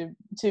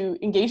to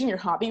engage in your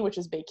hobby, which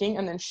is baking,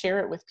 and then share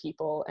it with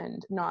people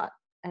and not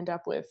end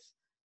up with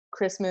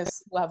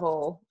Christmas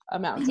level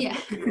amounts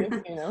of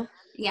cookies, you know?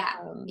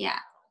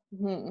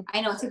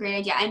 I know, it's a great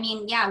idea. I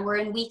mean, we're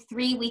in week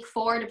 3, week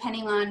 4,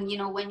 depending on, you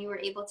know, when you were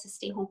able to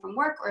stay home from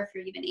work or if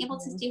you're even able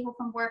to stay home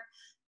from work.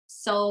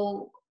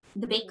 So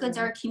the baked goods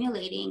are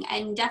accumulating,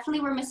 and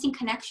definitely we're missing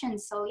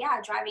connections. So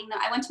driving them.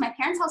 I went to my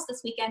parents' house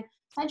this weekend,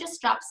 so I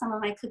just dropped some of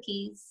my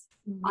cookies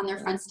on their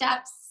front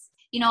steps.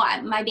 You know,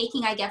 my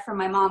baking I get from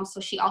my mom, so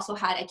she also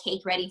had a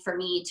cake ready for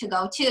me to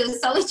go too.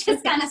 So we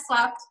just kind of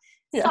swapped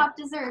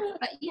desserts,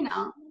 but you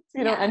know.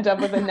 You don't end up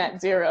with a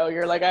net zero.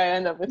 You're like, I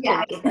end up with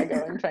cake if I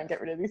go and try and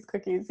get rid of these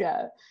cookies.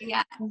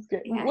 That's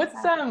good. What's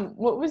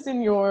what's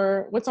on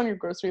your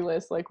grocery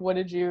list? Like, what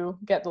did you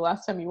get the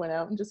last time you went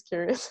out? I'm just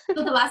curious.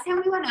 So the last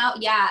time we went out,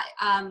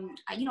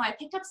 you know, I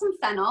picked up some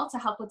fennel to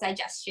help with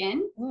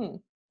digestion.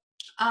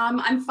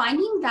 I'm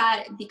finding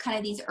that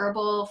these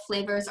herbal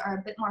flavors are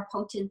a bit more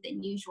potent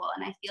than usual,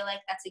 and I feel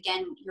like that's,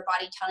 again, your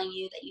body telling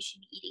you that you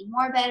should be eating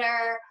more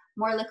bitter,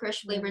 more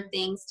licorice flavored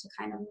things to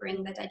kind of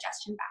bring the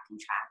digestion back on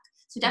track.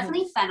 So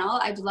definitely fennel.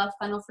 I love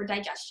fennel for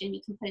digestion.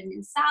 You can put it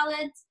in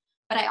salads,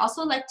 but I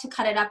also like to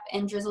cut it up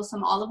and drizzle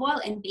some olive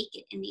oil and bake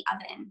it in the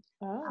oven.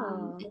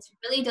 It's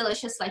really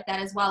delicious like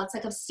that as well. It's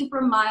like a super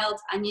mild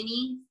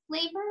oniony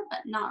flavor, but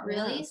not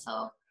really.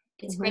 So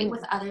it's great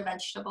with other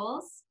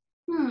vegetables.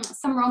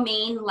 Some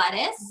romaine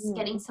lettuce,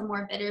 getting some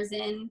more bitters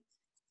in.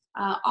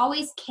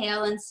 Always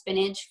kale and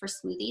spinach for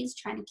smoothies,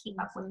 trying to keep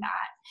up with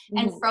that.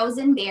 And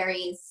frozen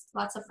berries,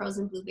 lots of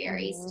frozen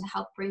blueberries to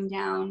help bring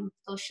down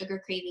those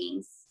sugar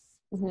cravings.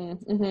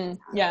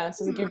 Yeah,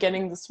 so like you're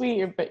getting the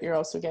sweet, but you're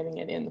also getting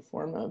it in the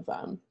form of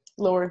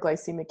lower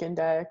glycemic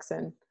index.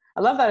 And I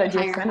love that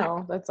idea of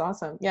fennel. That's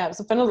awesome. Yeah,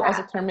 so fennel is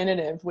also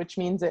carminative, which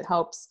means it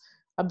helps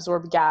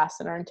absorb gas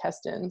in our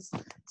intestines.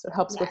 So it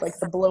helps with like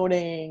the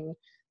bloating,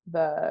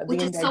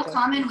 which is so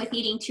common with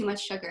eating too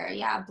much sugar.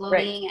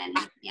 Bloating and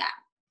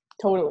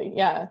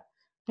totally. I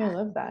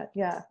love that.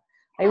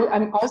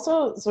 I'm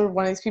also sort of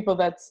one of these people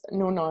that's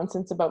no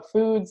nonsense about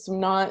foods. I'm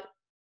not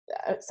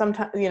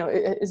sometimes, you know,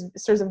 it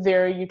serves a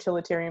very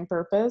utilitarian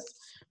purpose,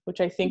 which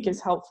I think is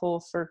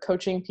helpful for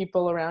coaching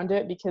people around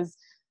it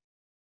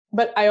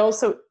but I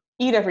also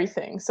eat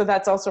everything. So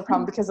that's also a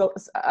problem because a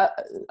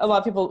lot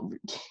of people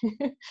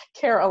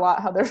care a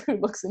lot how their food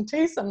looks and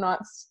tastes. I'm not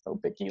so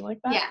picky like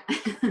that.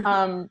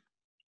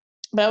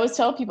 But I always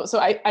tell people, so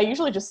I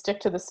usually just stick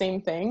to the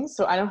same things.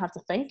 So I don't have to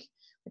think.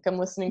 Like I'm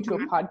listening to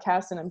a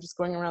podcast and I'm just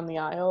going around the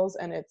aisles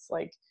and it's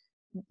like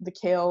the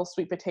kale,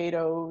 sweet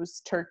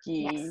potatoes,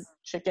 turkey,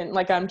 chicken.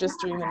 Like I'm just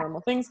doing the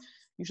normal things.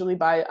 Usually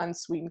buy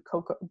unsweetened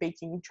cocoa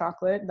baking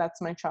chocolate.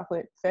 That's my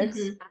chocolate fix.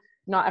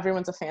 Not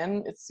everyone's a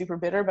fan. It's super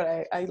bitter,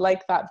 but I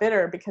like that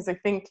bitter because I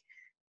think,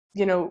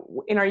 you know,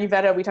 in our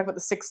Ayurveda, we talk about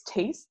the 6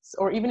 tastes,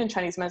 or even in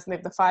Chinese medicine, they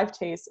have the 5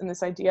 tastes, and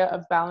this idea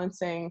of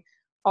balancing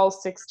all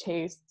 6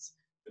 tastes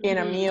in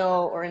a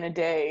meal or in a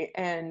day.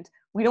 And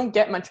we don't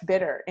get much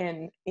bitter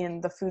in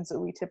the foods that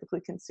we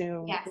typically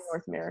consume in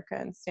North America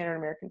and standard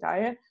American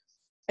diet.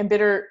 And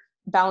bitter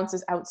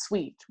balances out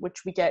sweet,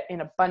 which we get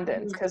in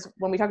abundance. Because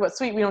when we talk about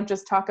sweet, we're not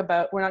just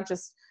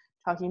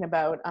talking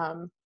about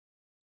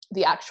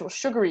the actual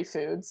sugary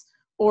foods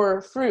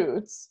or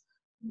fruits.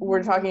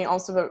 We're talking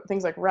also about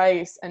things like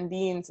rice and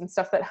beans and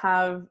stuff that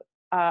have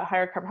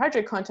higher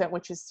carbohydrate content,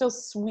 which is still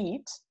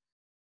sweet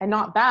and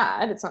not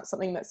bad. It's not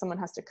something that someone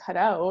has to cut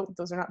out.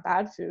 Those are not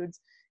bad foods,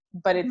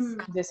 but it's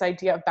this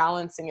idea of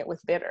balancing it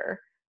with bitter.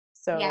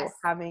 So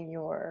having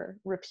your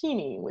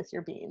rapini with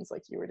your beans,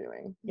 like you were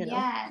doing, you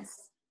know?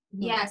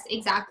 Yes,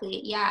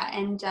 exactly.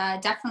 And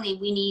definitely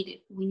we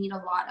need a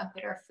lot of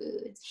bitter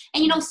foods.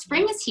 And, you know,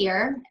 spring is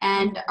here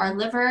and our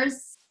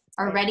livers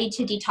are ready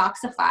to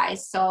detoxify.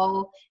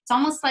 So it's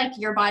almost like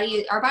our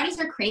bodies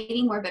are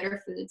craving more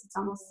bitter foods. It's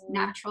almost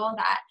natural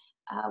that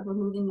we're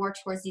moving more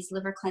towards these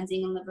liver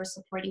cleansing and liver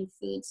supporting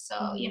foods.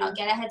 So,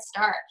 get a head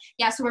start.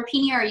 Yeah. So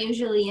rapini are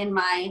usually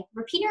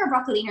rapini or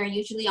broccolini are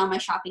usually on my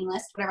shopping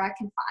list, whatever I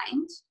can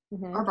find,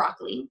 or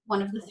broccoli,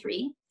 one of the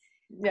three.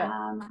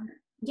 Yeah.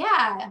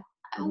 Yeah.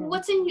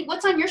 What's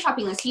on your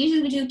shopping list? You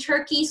usually do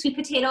turkey, sweet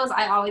potatoes.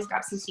 I always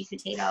grab some sweet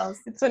potatoes.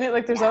 It's funny,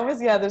 like there's always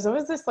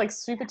this like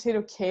sweet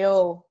potato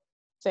kale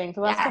thing.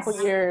 For the last couple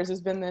of years,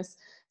 there's been this.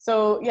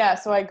 So I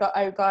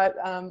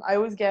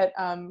always get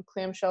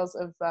clamshells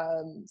of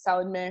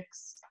salad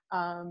mix.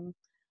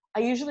 I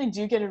usually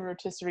do get a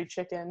rotisserie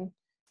chicken,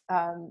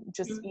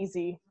 just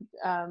easy.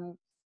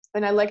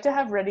 And I like to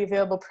have ready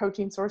available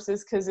protein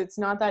sources because it's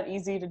not that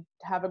easy to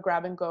have a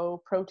grab and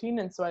go protein,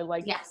 and so I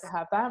like to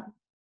have that.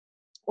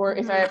 Or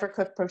if I ever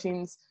cook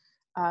proteins,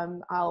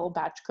 I'll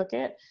batch cook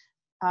it.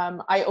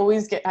 I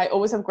always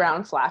have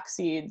ground flax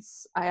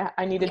seeds.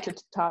 I needed to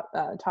top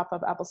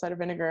up apple cider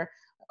vinegar.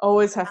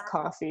 Always have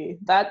coffee.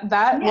 That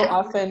will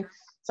often.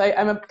 So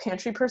I'm a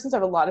pantry person, so I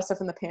have a lot of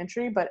stuff in the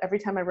pantry. But every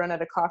time I run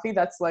out of coffee,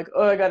 that's like,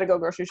 oh, I gotta go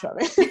grocery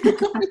shopping.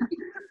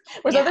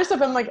 Whereas other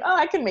stuff, I'm like, oh,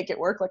 I can make it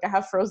work. Like I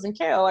have frozen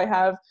kale. I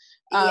have.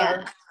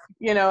 I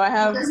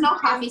have. There's no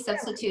coffee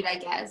substitute, I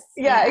guess.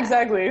 Yeah,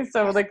 exactly.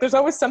 So like, there's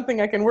always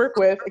something I can work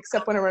with,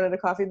 except when I run out of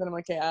coffee, then I'm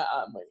like, yeah,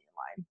 I'm waiting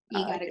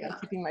in line. You gotta go.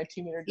 Keeping my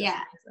 2 meter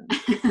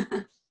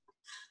distance.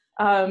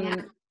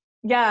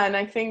 And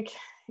I think,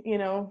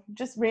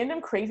 just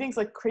random cravings,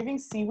 like craving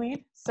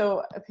seaweed.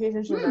 So I pay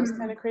attention to those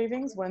kind of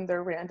cravings when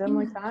they're random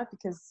like that,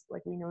 because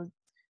like we know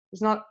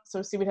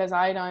seaweed has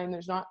iodine.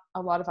 There's not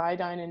a lot of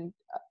iodine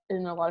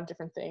in a lot of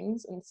different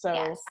things, and so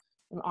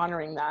I'm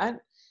honoring that.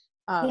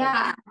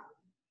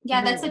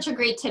 That's such a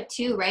great tip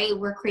too, right?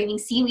 We're craving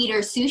seaweed or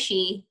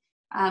sushi.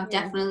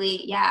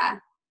 Definitely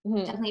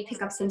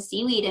pick up some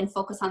seaweed and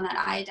focus on that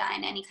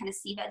iodine, any kind of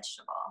sea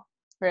vegetable.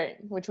 Right,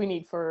 which we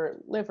need for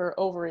liver,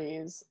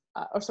 ovaries,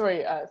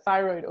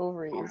 thyroid,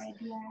 ovaries,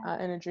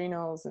 and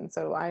adrenals, and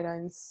so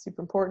iodine is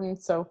super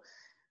important. So,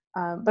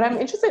 but I'm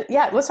interested.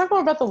 Yeah, let's talk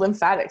more about the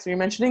lymphatics. You're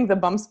mentioning the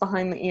bumps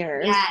behind the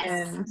ears.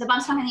 Yes, the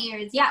bumps behind the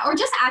ears. Yeah, or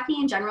just acne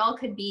in general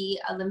could be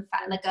a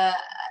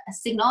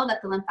signal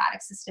that the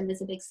lymphatic system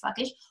is a bit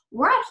sluggish.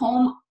 We're at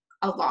home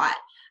a lot.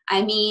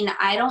 I mean,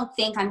 I don't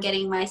think I'm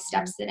getting my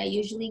steps that I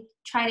usually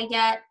try to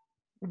get.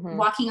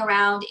 Walking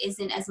around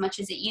isn't as much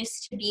as it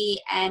used to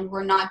be, and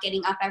we're not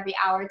getting up every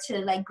hour to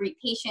like greet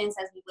patients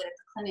as we would at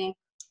the clinic,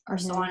 or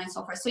so on and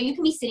so forth. So you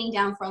can be sitting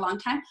down for a long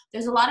time.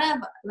 There's a lot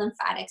of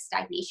lymphatic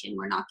stagnation.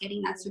 We're not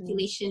getting that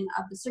circulation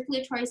of the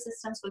circulatory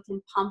system, so it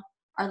can pump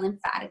our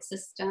lymphatic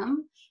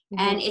system.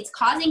 And it's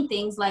causing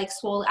things like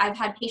swollen. I've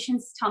had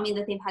patients tell me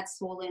that they've had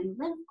swollen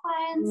lymph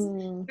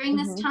glands during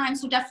this time.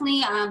 So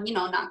definitely,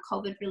 not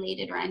COVID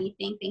related or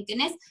anything, thank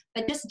goodness,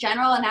 but just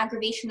general an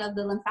aggravation of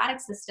the lymphatic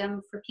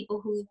system for people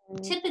who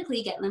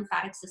typically get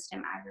lymphatic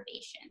system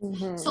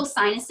aggravation. So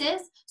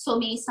sinuses, so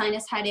maybe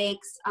sinus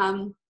headaches,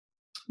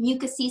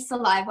 mucousy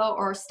saliva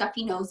or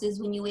stuffy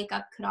noses when you wake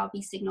up could all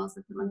be signals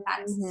that the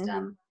lymphatic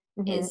system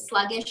is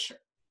sluggish.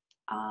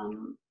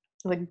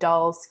 Like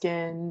dull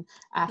skin,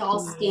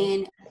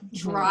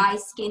 dry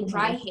skin,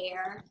 dry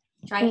hair.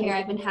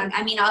 I've been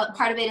having,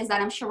 part of it is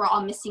that I'm sure we're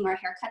all missing our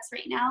haircuts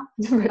right now,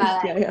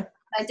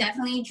 but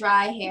definitely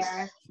dry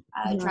hair,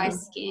 dry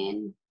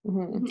skin.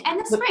 And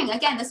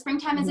the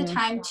springtime is a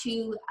time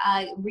to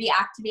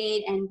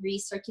reactivate and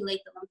recirculate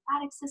the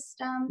lymphatic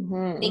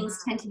system.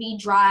 Things tend to be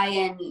dry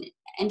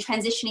and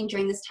transitioning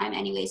during this time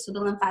anyway, so the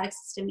lymphatic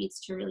system needs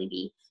to really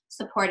be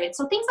supported.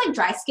 So things like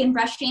dry skin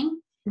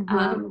brushing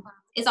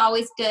is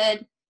always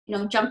good.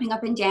 Jumping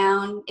up and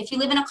down. If you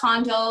live in a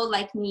condo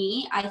like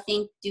me, I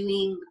think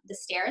doing the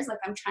stairs, like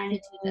I'm trying to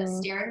do the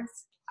stairs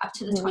up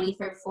to the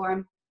 23rd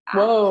floor.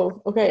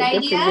 Whoa, okay, good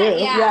idea. For you.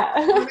 Yeah.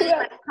 Really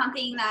like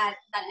pumping that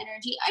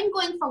energy. I'm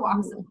going for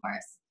walks, of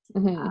course.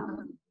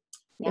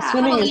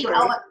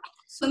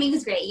 Swimming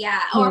is great,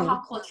 yeah. Or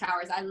hot cold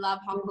showers. I love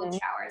hot cold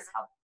showers.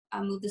 Help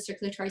move the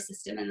circulatory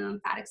system and the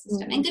lymphatic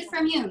system, and good for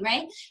immune,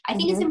 right? I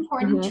think it's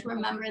important to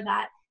remember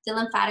that the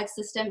lymphatic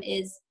system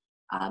is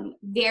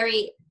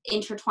very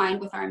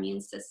intertwined with our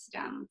immune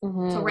system.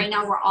 So right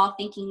now we're all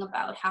thinking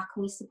about how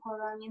can we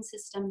support our immune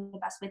system the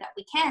best way that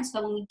we can,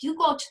 so when we do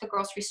go to the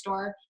grocery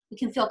store, we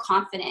can feel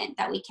confident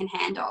that we can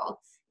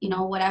handle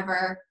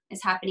whatever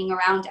is happening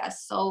around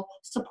us. So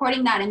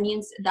supporting that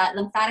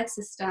lymphatic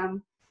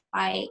system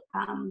by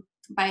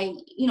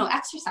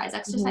exercise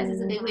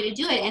is a big way to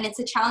do it, and it's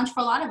a challenge for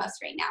a lot of us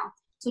right now.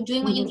 So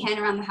doing what you can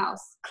around the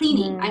house,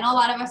 cleaning. I know a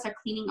lot of us are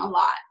cleaning a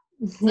lot.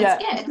 So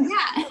that's good.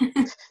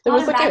 Yeah. There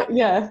was like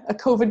a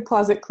COVID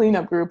closet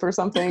cleanup group or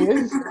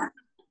something.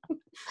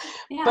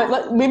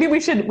 But maybe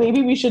we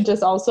should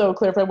just also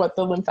clarify what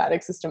the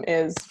lymphatic system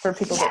is for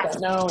people that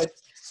don't know.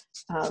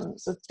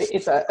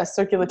 It's a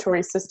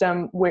circulatory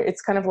system where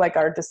it's kind of like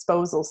our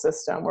disposal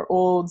system, where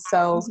old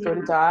cells go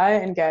to die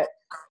and get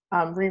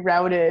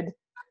rerouted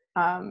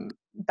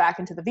back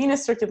into the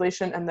venous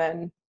circulation and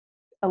then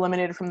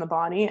eliminated from the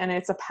body. And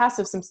it's a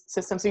passive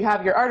system. So you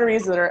have your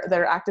arteries that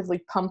are actively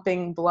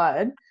pumping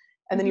blood,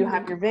 and then you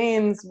have your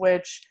veins,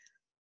 which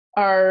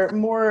are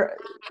more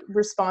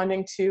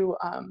responding to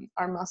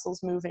our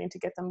muscles moving to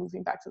get them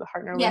moving back to the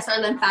heart nerve. Yes, our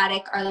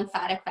lymphatic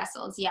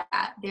vessels. Yeah,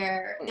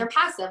 they're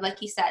passive,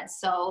 like you said.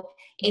 So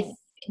if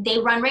they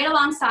run right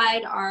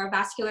alongside our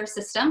vascular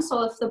system,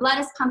 so if the blood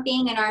is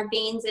pumping and our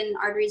veins and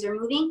arteries are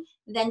moving,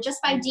 then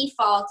just by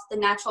default, the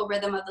natural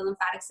rhythm of the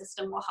lymphatic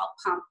system will help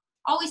pump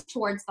always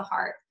towards the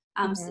heart,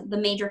 so the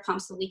major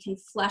pump, so we can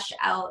flush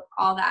out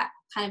all that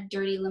kind of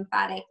dirty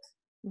lymphatic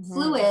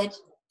fluid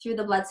through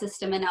the blood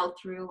system and out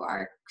through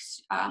our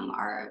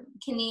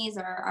kidneys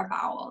or our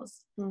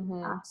bowels.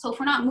 So if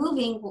we're not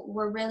moving,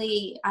 we're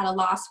really at a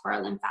loss for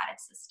our lymphatic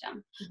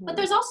system. But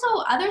there's also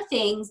other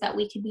things that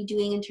we could be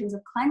doing in terms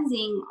of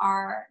cleansing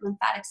our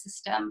lymphatic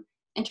system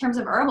in terms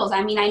of herbals.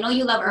 I mean, I know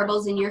you love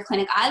herbals in your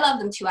clinic. I love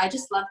them too. I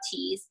just love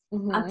teas.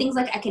 Things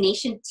like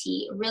echinacea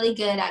tea, really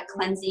good at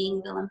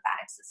cleansing the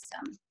lymphatic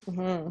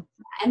system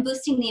and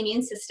boosting the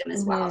immune system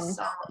as well.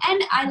 So,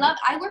 and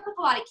I work with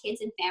a lot of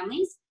kids and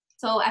families.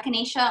 So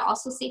echinacea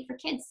also safe for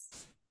kids.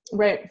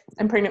 Right.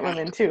 And pregnant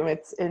women too.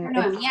 It's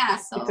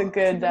a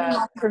good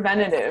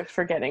preventative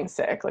for getting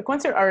sick. Like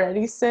once you're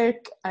already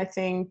sick, I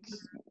think,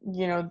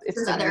 it's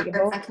there's other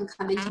herbs that can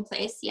come into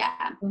place.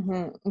 Yeah.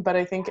 But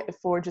I think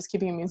for just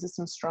keeping immune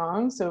system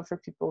strong. So for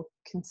people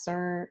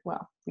concerned,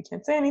 well, we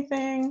can't say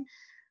anything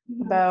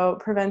about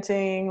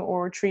preventing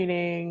or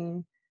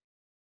treating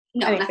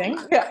anything.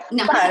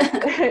 No. But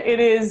it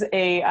is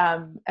a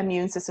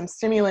immune system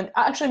stimulant,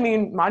 actually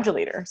immune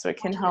modulator. So it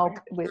can help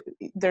with,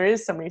 there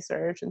is some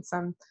research and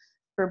some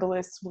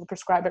herbalists will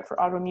prescribe it for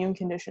autoimmune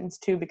conditions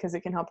too, because it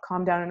can help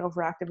calm down an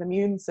overactive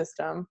immune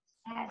system.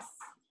 Yes.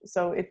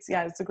 So it's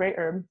a great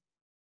herb.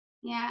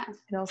 Yeah.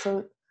 And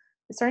also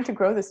it's starting to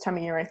grow this time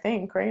of year, I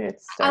think, right?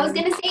 I was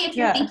going to say, if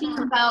you're thinking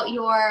about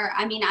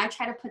I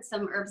try to put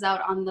some herbs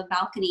out on the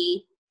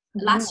balcony.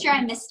 Last year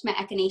I missed my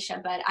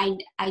echinacea, but I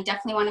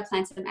definitely want to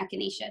plant some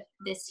echinacea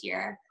this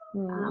year.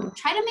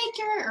 Try to make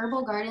your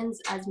herbal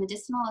gardens as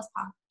medicinal as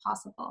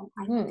possible.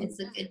 I think it's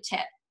a good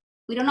tip.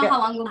 We don't know how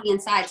long we'll be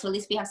inside, so at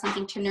least we have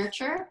something to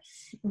nurture,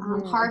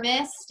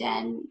 harvest,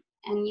 and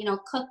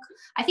cook.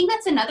 I think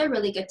that's another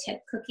really good tip,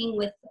 cooking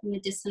with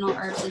medicinal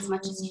herbs as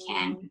much as you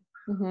can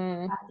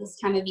this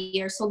time of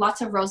year. So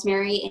lots of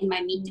rosemary in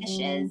my meat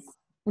dishes.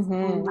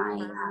 And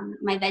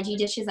my veggie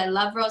dishes. I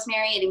love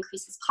rosemary. It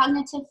increases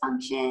cognitive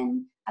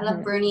function. I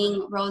love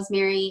burning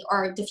rosemary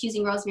or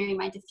diffusing rosemary in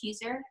my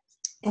diffuser.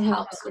 It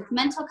helps with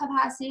mental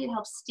capacity. It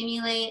helps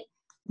stimulate.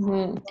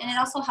 And it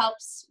also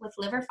helps with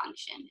liver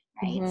function,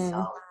 right?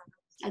 So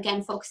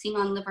again, focusing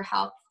on liver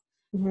health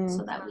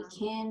so that we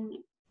can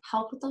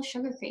help with those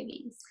sugar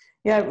cravings.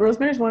 Yeah,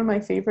 rosemary is one of my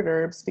favorite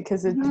herbs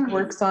because it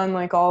works on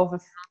like all the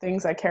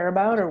things I care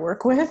about or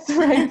work with,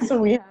 right? So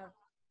we have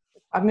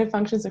cognitive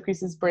functions,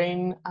 increases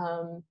brain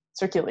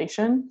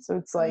circulation. So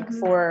it's like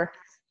for,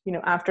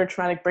 after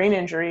traumatic brain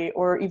injury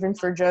or even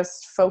for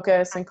just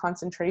focus and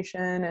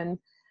concentration.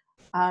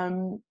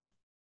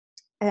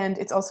 And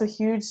it's also a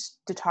huge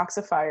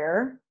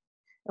detoxifier.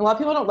 A lot of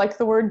people don't like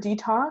the word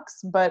detox,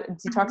 but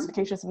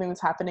detoxification is something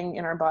that's happening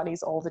in our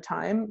bodies all the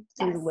time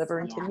through the liver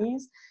and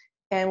kidneys.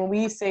 And when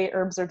we say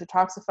herbs are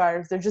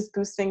detoxifiers, they're just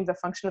boosting the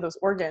function of those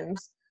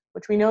organs,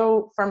 which we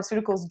know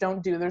pharmaceuticals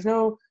don't do. There's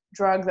no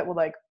drug that will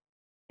like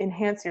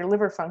enhance your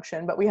liver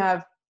function, but we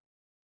have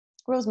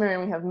rosemary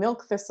and we have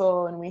milk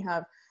thistle and we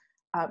have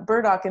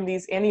burdock and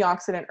these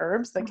antioxidant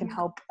herbs that can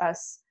help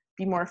us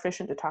be more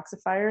efficient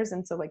detoxifiers.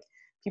 And so like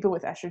people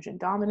with estrogen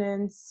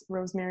dominance,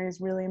 rosemary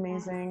is really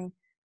amazing.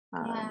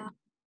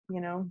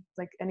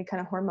 Like any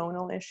kind of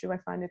hormonal issue, I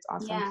find it's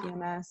awesome.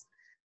 PMS,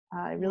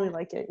 I really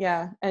like it.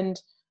 And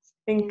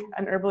I think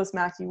an herbalist,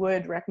 Matthew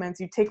Wood, recommends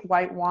you take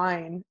white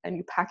wine and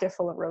you pack it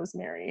full of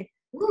rosemary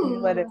and you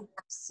let it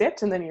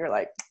sit, and then you're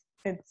like,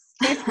 it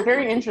tastes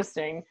very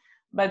interesting,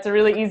 but it's a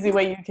really easy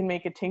way you can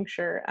make a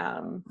tincture,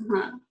 an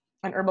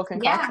herbal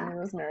concoction of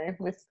rosemary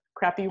with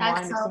crappy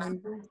wine.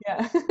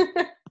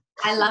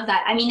 I love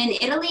that. I mean, in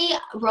Italy,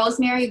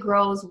 rosemary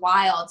grows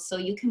wild, so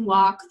you can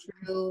walk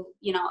through,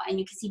 and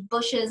you can see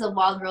bushes of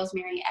wild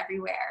rosemary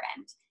everywhere,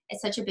 and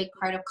it's such a big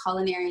part of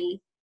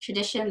culinary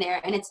tradition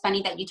there. And it's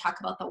funny that you talk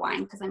about the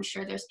wine, because I'm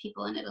sure there's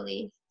people in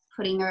Italy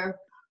putting their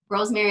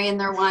rosemary in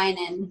their wine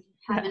and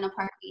having a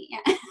party.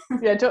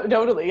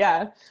 Totally.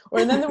 Or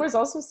and then there was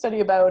also a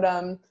study about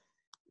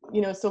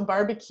so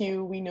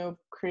barbecue, we know,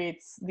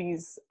 creates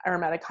these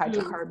aromatic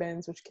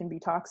hydrocarbons which can be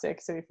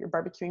toxic. So if you're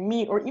barbecuing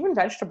meat or even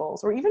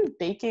vegetables or even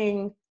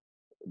baking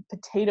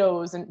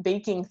potatoes and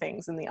baking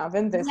things in the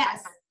oven, this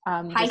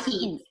high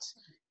heat,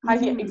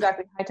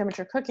 exactly, high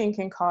temperature cooking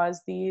can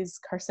cause these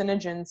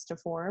carcinogens to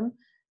form.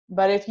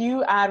 But if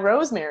you add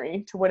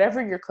rosemary to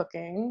whatever you're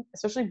cooking,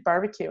 especially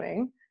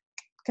barbecuing,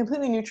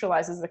 completely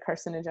neutralizes the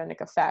carcinogenic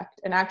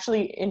effect and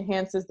actually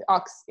enhances the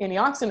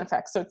antioxidant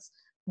effect. So it's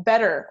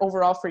better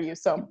overall for you.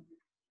 So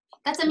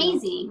that's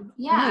amazing.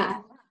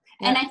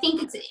 And I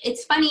think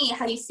it's funny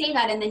how you say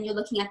that, and then you're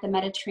looking at the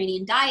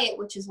Mediterranean diet,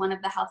 which is one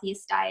of the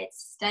healthiest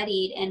diets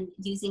studied, and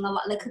using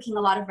cooking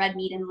a lot of red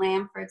meat and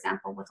lamb, for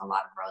example, with a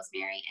lot of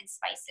rosemary and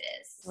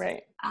spices.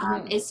 Right.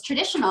 Is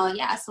traditional.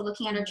 So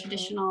looking at our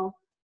traditional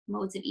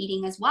modes of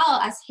eating, as well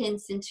as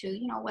hints into,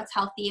 you know, what's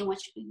healthy and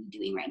what should we be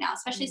doing right now,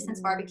 especially since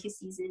barbecue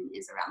season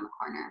is around the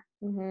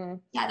corner.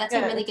 Yeah, that's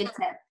a really good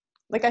tip.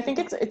 Like, I think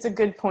it's a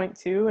good point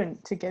too,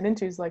 and to get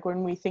into is like,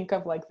 when we think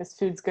of like, this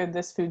food's good,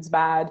 this food's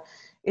bad,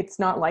 it's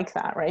not like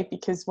that, right?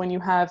 Because when you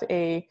have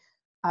a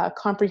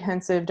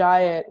comprehensive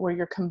diet where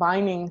you're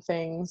combining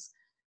things,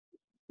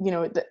 you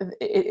know,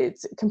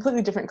 it's a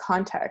completely different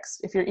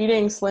context. If you're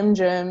eating Slim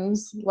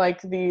Jims,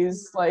 like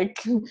these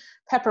like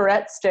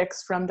pepperette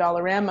sticks from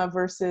Dollarama,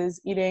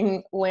 versus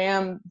eating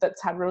lamb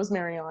that's had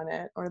rosemary on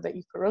it, or that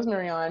you put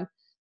rosemary on,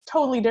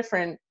 totally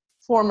different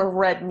form of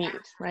red meat,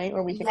 right?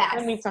 Or we think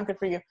red meat's not good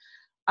for you.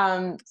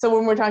 So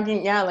when we're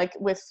talking, like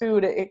with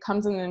food, it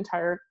comes in an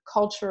entire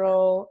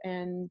cultural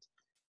and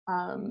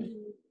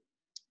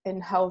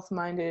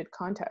health-minded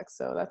context.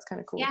 So that's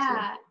kind of cool too.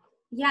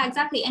 Yeah,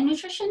 exactly. And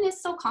nutrition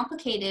is so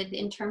complicated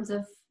in terms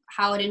of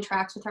how it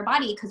interacts with our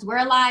body, because we're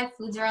alive,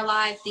 foods are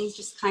alive, things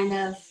just kind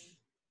of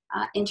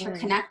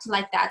interconnect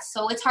like that.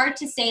 So it's hard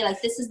to say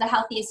like, this is the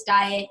healthiest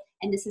diet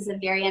and this is a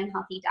very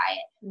unhealthy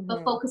diet.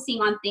 But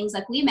focusing on things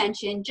like we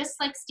mentioned, just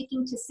like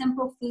sticking to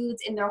simple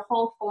foods in their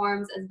whole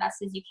forms as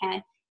best as you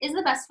can, is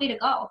the best way to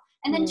go.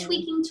 And then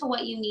tweaking to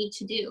what you need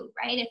to do,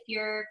 right? If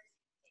you're,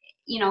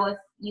 you know, if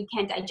you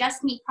can't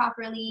digest meat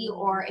properly,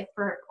 or if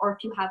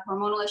you have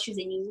hormonal issues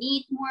and you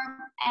need more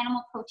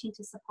animal protein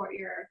to support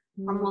your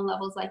hormone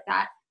levels like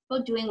that,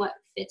 go doing what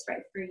fits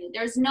right for you.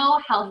 There's no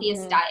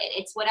healthiest diet.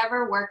 It's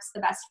whatever works the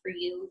best for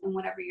you and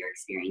whatever you're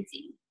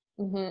experiencing.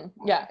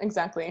 Yeah,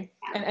 exactly.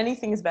 And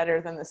anything is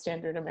better than the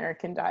standard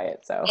American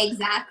diet. So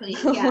exactly.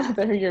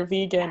 Whether you're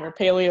vegan or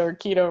paleo or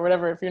keto or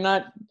whatever, if you're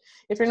not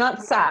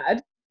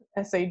SAD,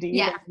 SAD,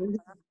 yeah,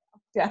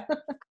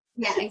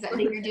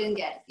 exactly. You're doing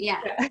good. Yeah,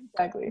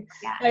 exactly.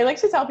 Yeah. And I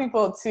like to tell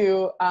people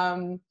too,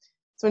 so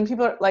when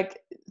people are like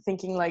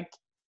thinking like,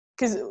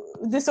 because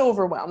this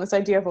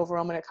idea of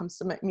overwhelm when it comes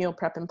to meal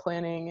prep and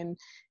planning, and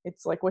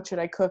it's like, what should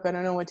I cook? I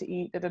don't know what to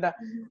eat.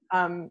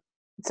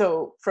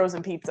 So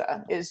frozen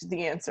pizza is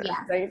the answer,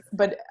 right?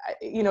 But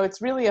you know,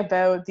 it's really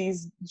about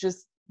these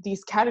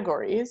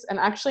categories. And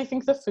actually, I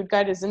think the food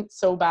guide isn't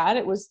so bad.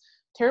 It was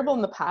terrible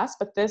in the past,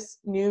 but this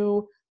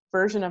new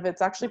version of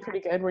it's actually pretty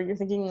good, where you're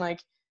thinking like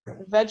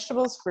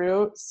vegetables,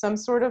 fruit, some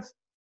sort of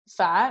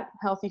fat,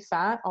 healthy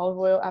fat, olive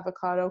oil,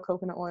 avocado,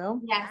 coconut oil,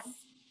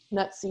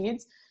 nut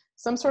seeds,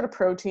 some sort of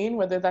protein,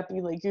 whether that be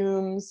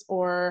legumes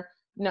or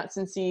nuts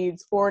and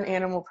seeds, or an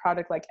animal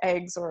product like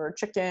eggs or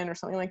chicken or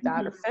something like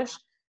that, or fish.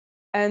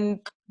 And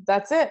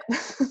that's it.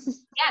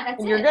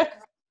 That's you're it. good.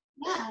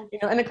 Yeah. You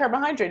know, and a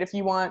carbohydrate if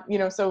you want, you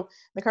know, so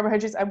the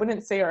carbohydrates, I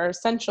wouldn't say are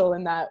essential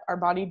in that our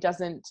body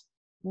doesn't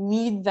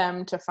need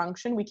them to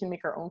function. We can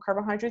make our own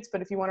carbohydrates,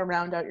 but if you want to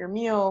round out your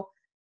meal,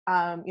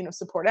 you know,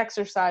 support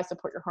exercise,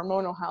 support your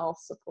hormonal health,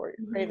 support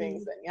your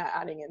cravings, then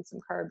adding in some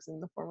carbs in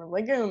the form of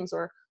legumes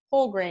or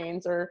whole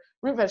grains or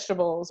root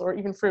vegetables or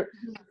even fruit.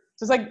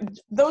 So it's like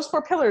those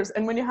 4 pillars.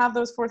 And when you have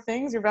those 4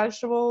 things, your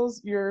vegetables,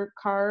 your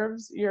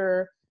carbs,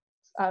 your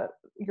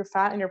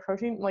fat and your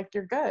protein, like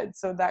you're good.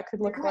 So that could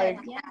look like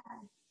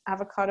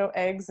avocado,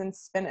 eggs, and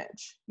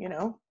spinach, you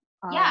know,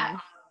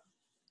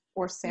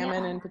 or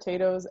salmon and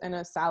potatoes and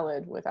a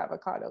salad with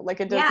avocado. Like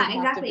it doesn't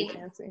have to be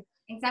fancy.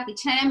 Exactly.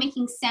 Tonight I'm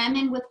making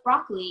salmon with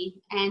broccoli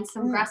and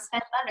some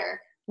grass-fed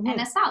butter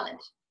and a salad.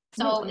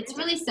 So it's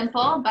really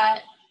simple,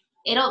 but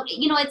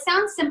it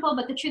sounds simple,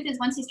 but the truth is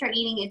once you start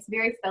eating, it's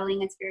very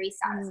filling, it's very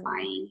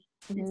satisfying.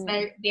 It's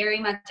very, very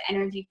much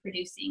energy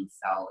producing.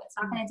 So it's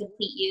not going to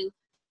deplete you.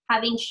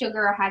 Having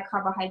sugar or high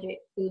carbohydrate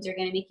foods are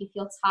going to make you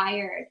feel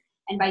tired.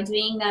 And by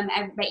eating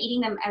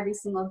them every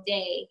single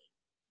day,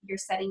 you're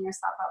setting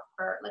yourself up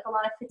for like a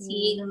lot of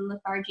fatigue and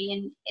lethargy,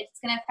 and it's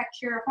going to affect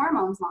your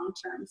hormones long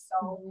term.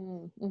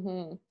 So,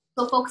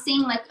 so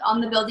focusing like on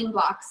the building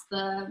blocks,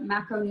 the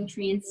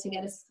macronutrients to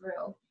get us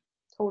through.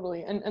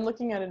 Totally. And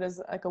looking at it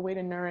as like a way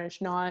to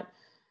nourish, not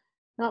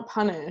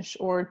punish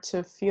or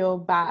to feel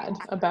bad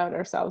about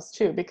ourselves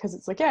too, because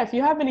it's like, if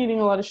you have been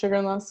eating a lot of sugar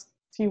in the last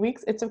few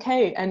weeks, it's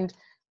okay. And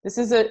this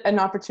is an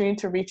opportunity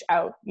to reach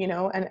out, you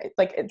know, and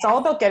it's all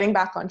about getting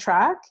back on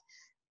track.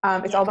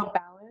 It's all about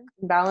balance.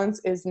 Balance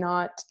is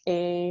not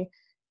a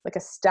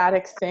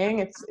static thing.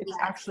 It's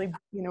actually,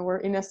 you know, we're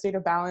in a state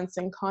of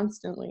balancing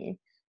constantly.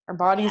 Our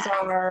bodies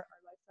are, our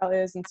lifestyle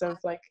is. And so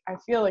it's like, I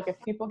feel like if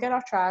people get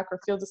off track or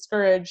feel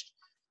discouraged,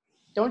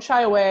 don't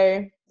shy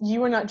away.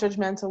 You are not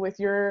judgmental with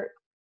your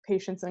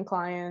patients and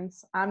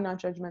clients. I'm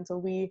not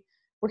judgmental.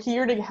 We're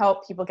here to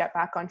help people get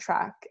back on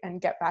track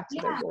and get back to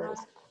their goals.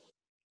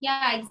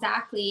 Yeah,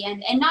 exactly.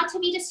 And not to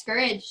be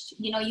discouraged.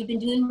 You know, you've been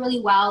doing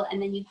really well,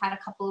 and then you've had a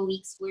couple of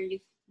weeks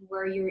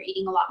where you're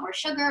eating a lot more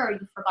sugar, or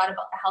you forgot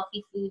about the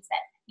healthy foods that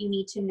you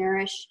need to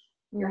nourish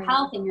your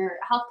health and your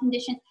health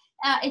condition.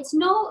 It's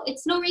no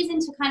reason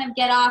to kind of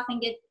get off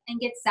and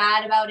get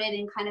sad about it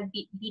and kind of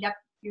beat up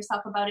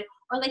yourself about it.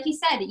 Or like you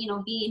said, you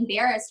know, be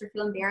embarrassed or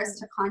feel embarrassed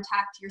to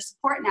contact your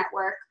support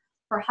network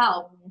for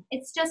help.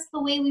 It's just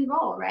the way we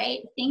roll, right?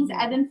 Things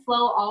ebb and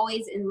flow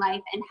always in life,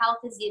 and health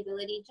is the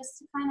ability just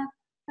to kind of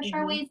push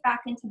our ways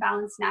back into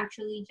balance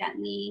naturally,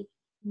 gently,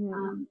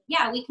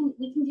 Yeah, we can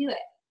do it.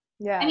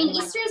 Yeah. I mean,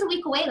 Easter is a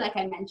week away, like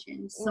I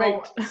mentioned. So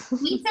right.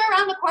 weeks are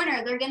around the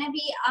corner. They're going to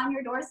be on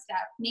your doorstep.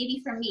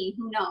 Maybe from me,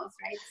 who knows,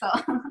 right? So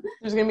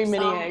there's going to be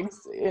mini eggs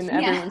in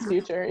everyone's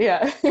future.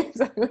 Yeah,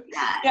 exactly.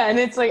 Yeah. And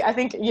it's like, I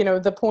think,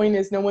 the point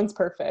is no one's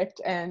perfect.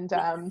 And,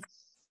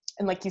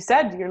 and like you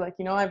said, you're like,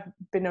 I've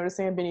been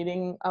noticing I've been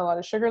eating a lot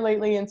of sugar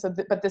lately. And so,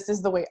 but this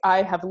is the way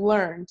I have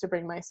learned to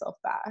bring myself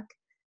back.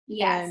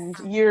 Yes. And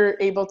you're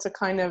able to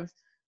kind of,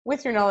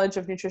 with your knowledge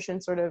of nutrition,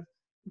 sort of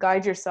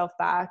guide yourself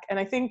back. And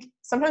I think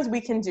sometimes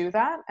we can do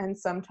that. And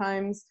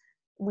sometimes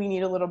we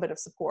need a little bit of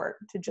support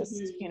to just,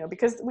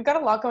 because we got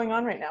a lot going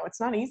on right now.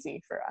 It's not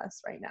easy for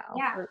us right now,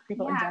 for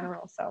people in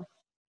general. So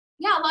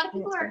yeah, a lot of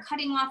people are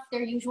cutting off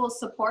their usual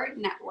support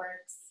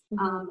networks,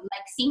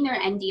 like seeing their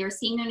ND or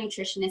seeing their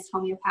nutritionist,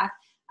 homeopath.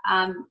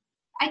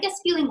 I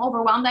guess feeling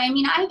overwhelmed. I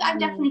mean, I've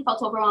definitely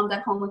felt overwhelmed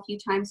at home a few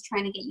times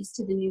trying to get used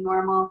to the new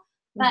normal.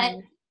 But,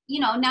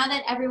 now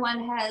that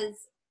everyone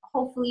has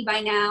hopefully by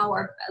now,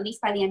 or at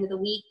least by the end of the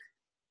week,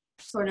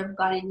 sort of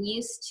gotten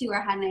used to or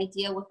had an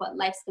idea with what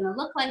life's going to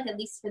look like, at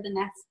least for the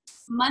next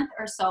month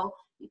or so,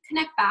 you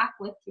connect back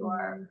with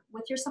your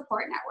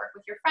support network,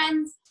 with your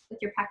friends, with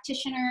your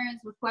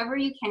practitioners, with whoever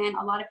you can.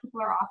 A lot of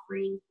people are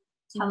offering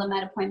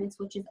telemed appointments,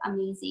 which is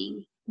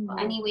amazing. So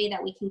any way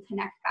that we can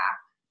connect back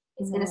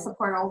is going to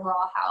support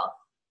overall health.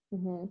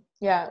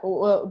 Yeah,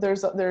 well,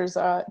 there's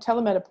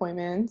telemed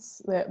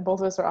appointments that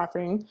both of us are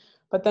offering,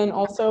 but then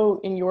also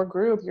in your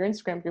group, your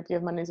Instagram group, you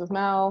have Mondays with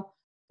Mel.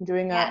 I'm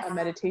doing a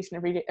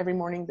meditation every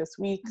morning this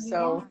week.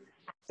 So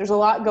there's a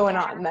lot going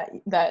on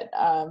that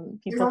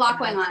people. There's a lot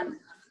going on.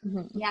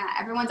 Yeah,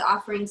 everyone's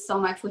offering so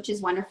much, which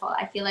is wonderful.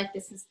 I feel like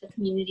this is the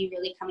community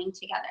really coming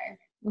together.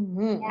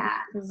 Yeah,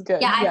 it's good.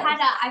 Yeah,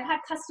 I've had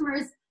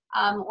customers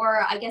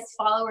or I guess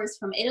followers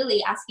from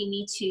Italy asking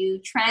me to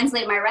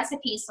translate my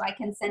recipes so I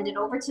can send it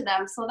over to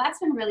them. So that's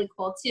been really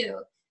cool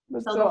too.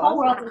 So the whole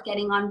world is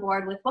getting on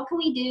board with what can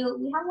we do?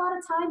 We have a lot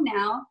of time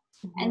now,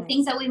 and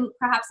things that we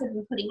perhaps have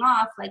been putting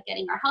off, like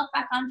getting our health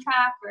back on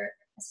track or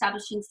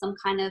establishing some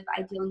kind of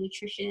ideal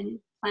nutrition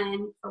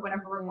plan for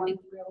whatever we're going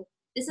through.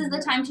 This is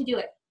the time to do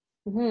it.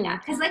 Yeah,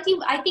 because I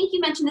think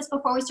you mentioned this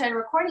before we started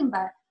recording,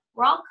 but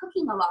we're all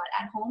cooking a lot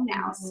at home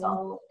now,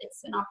 so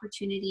it's an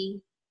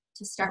opportunity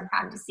to start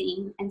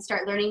practicing and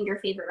start learning your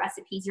favorite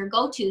recipes, your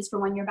go-tos for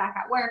when you're back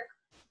at work.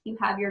 You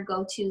have your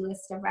go-to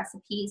list of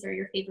recipes or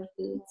your favorite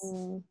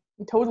foods.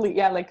 Totally.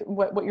 Yeah. Like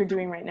what you're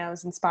doing right now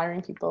is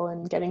inspiring people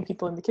and getting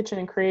people in the kitchen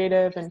and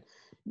creative and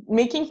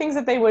making things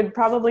that they would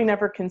probably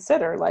never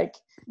consider, like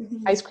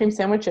ice cream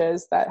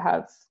sandwiches that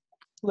have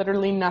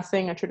literally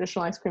nothing a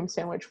traditional ice cream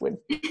sandwich would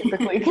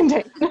typically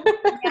contain.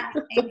 Yeah,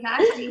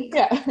 exactly.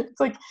 Yeah. It's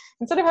like,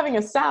 instead of having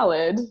a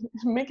salad,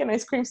 make an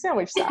ice cream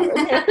sandwich salad.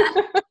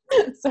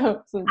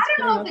 So I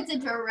don't know if it's a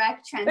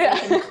direct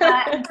translation,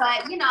 but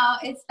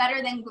it's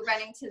better than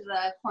running to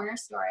the corner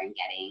store and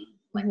getting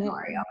like an Oreo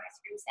ice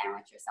cream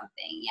sandwich or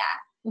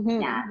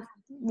something. Yeah.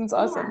 That's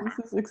awesome.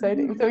 This is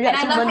exciting. So and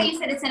I love how you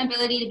said it's an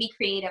ability to be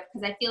creative,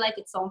 because I feel like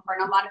it's so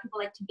important. A lot of people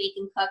like to bake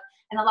and cook,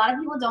 and a lot of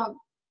people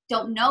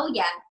don't know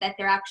yet that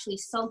they're actually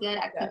so good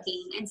at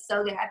cooking and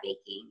so good at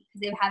baking because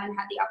they haven't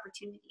had the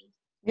opportunity.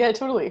 Yeah,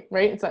 totally.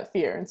 Right. It's that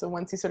fear. And so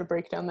once you sort of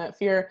break down that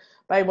fear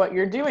by what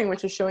you're doing,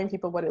 which is showing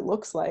people what it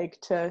looks like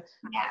to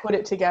put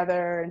it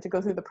together and to go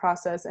through the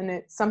process. And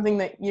it's something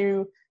that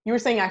you were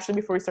saying actually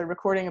before we started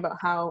recording about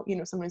how,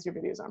 sometimes your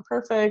videos aren't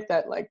perfect,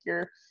 that like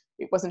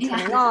it wasn't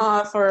turning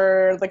off,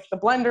 or like the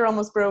blender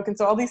almost broke. And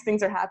so all these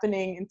things are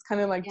happening. It's kind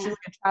of like Julia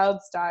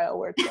Child style,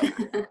 where it's like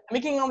I'm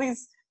making all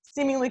these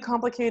seemingly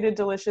complicated,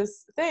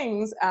 delicious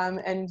things.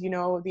 And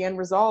the end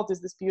result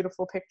is this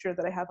beautiful picture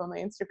that I have on my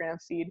Instagram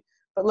feed.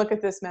 But look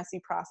at this messy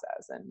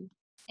process. And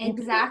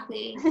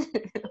exactly.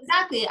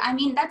 I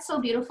mean, that's so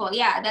beautiful.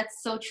 Yeah,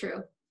 that's so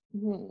true.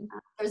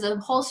 There's a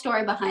whole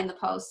story behind the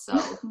post, so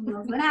who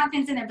knows what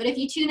happens in it. But if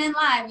you tune in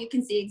live, you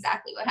can see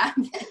exactly what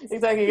happens.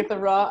 Exactly, you get the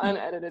raw,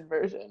 unedited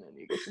version, and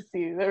you get to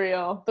see the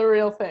real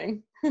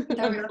thing.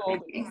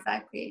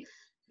 Exactly.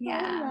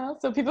 Yeah.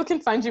 So people can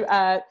find you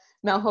at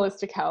Mel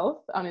Holistic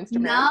Health on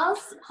Instagram.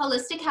 Mel's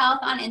Holistic Health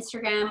on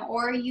Instagram,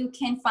 or you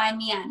can find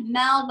me at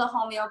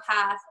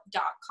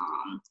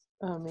melthehomeopath.com.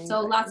 Amazing. So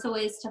lots of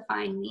ways to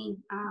find me.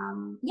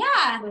 And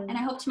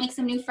I hope to make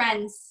some new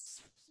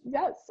friends.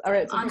 Yes. All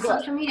right. So on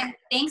social media.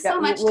 Thanks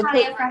so much,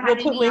 Talia, for having me on. We'll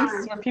put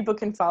links where people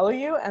can follow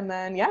you, and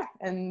then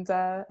and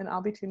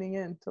I'll be tuning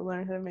in to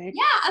learn how to make.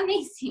 Yeah,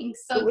 amazing.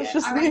 So good.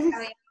 All right, things.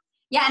 Talia.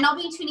 Yeah, and I'll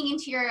be tuning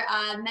into your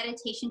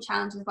meditation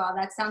challenge as well.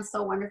 That sounds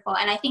so wonderful,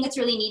 and I think it's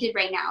really needed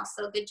right now.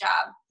 So good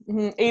job.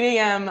 8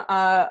 a.m.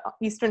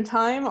 Eastern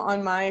time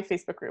on my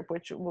Facebook group,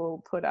 which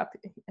we'll put up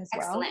as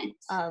well. Excellent.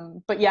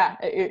 But yeah,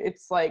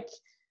 it's like,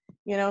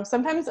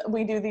 sometimes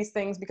we do these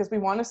things because we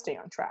want to stay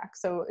on track.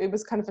 So it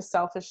was kind of a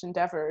selfish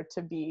endeavor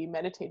to be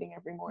meditating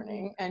every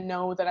morning and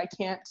know that I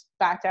can't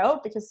back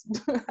out because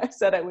I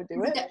said I would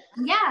do it.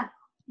 Yeah.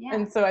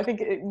 And so I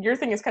think your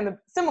thing is kind of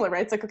similar,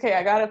 right? It's like, okay,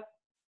 I got to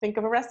think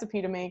of a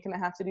recipe to make, and I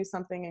have to do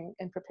something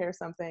and prepare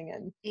something.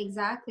 And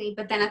exactly.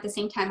 But then at the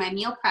same time, I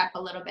meal prep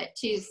a little bit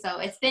too. So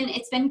it's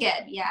been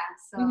good. Yeah.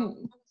 So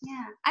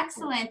yeah,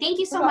 excellent. Thank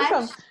you so That's much.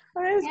 awesome.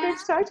 All right, it's great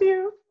to talk to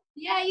you.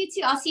 Yeah, you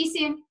too. I'll see you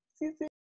soon. See you soon.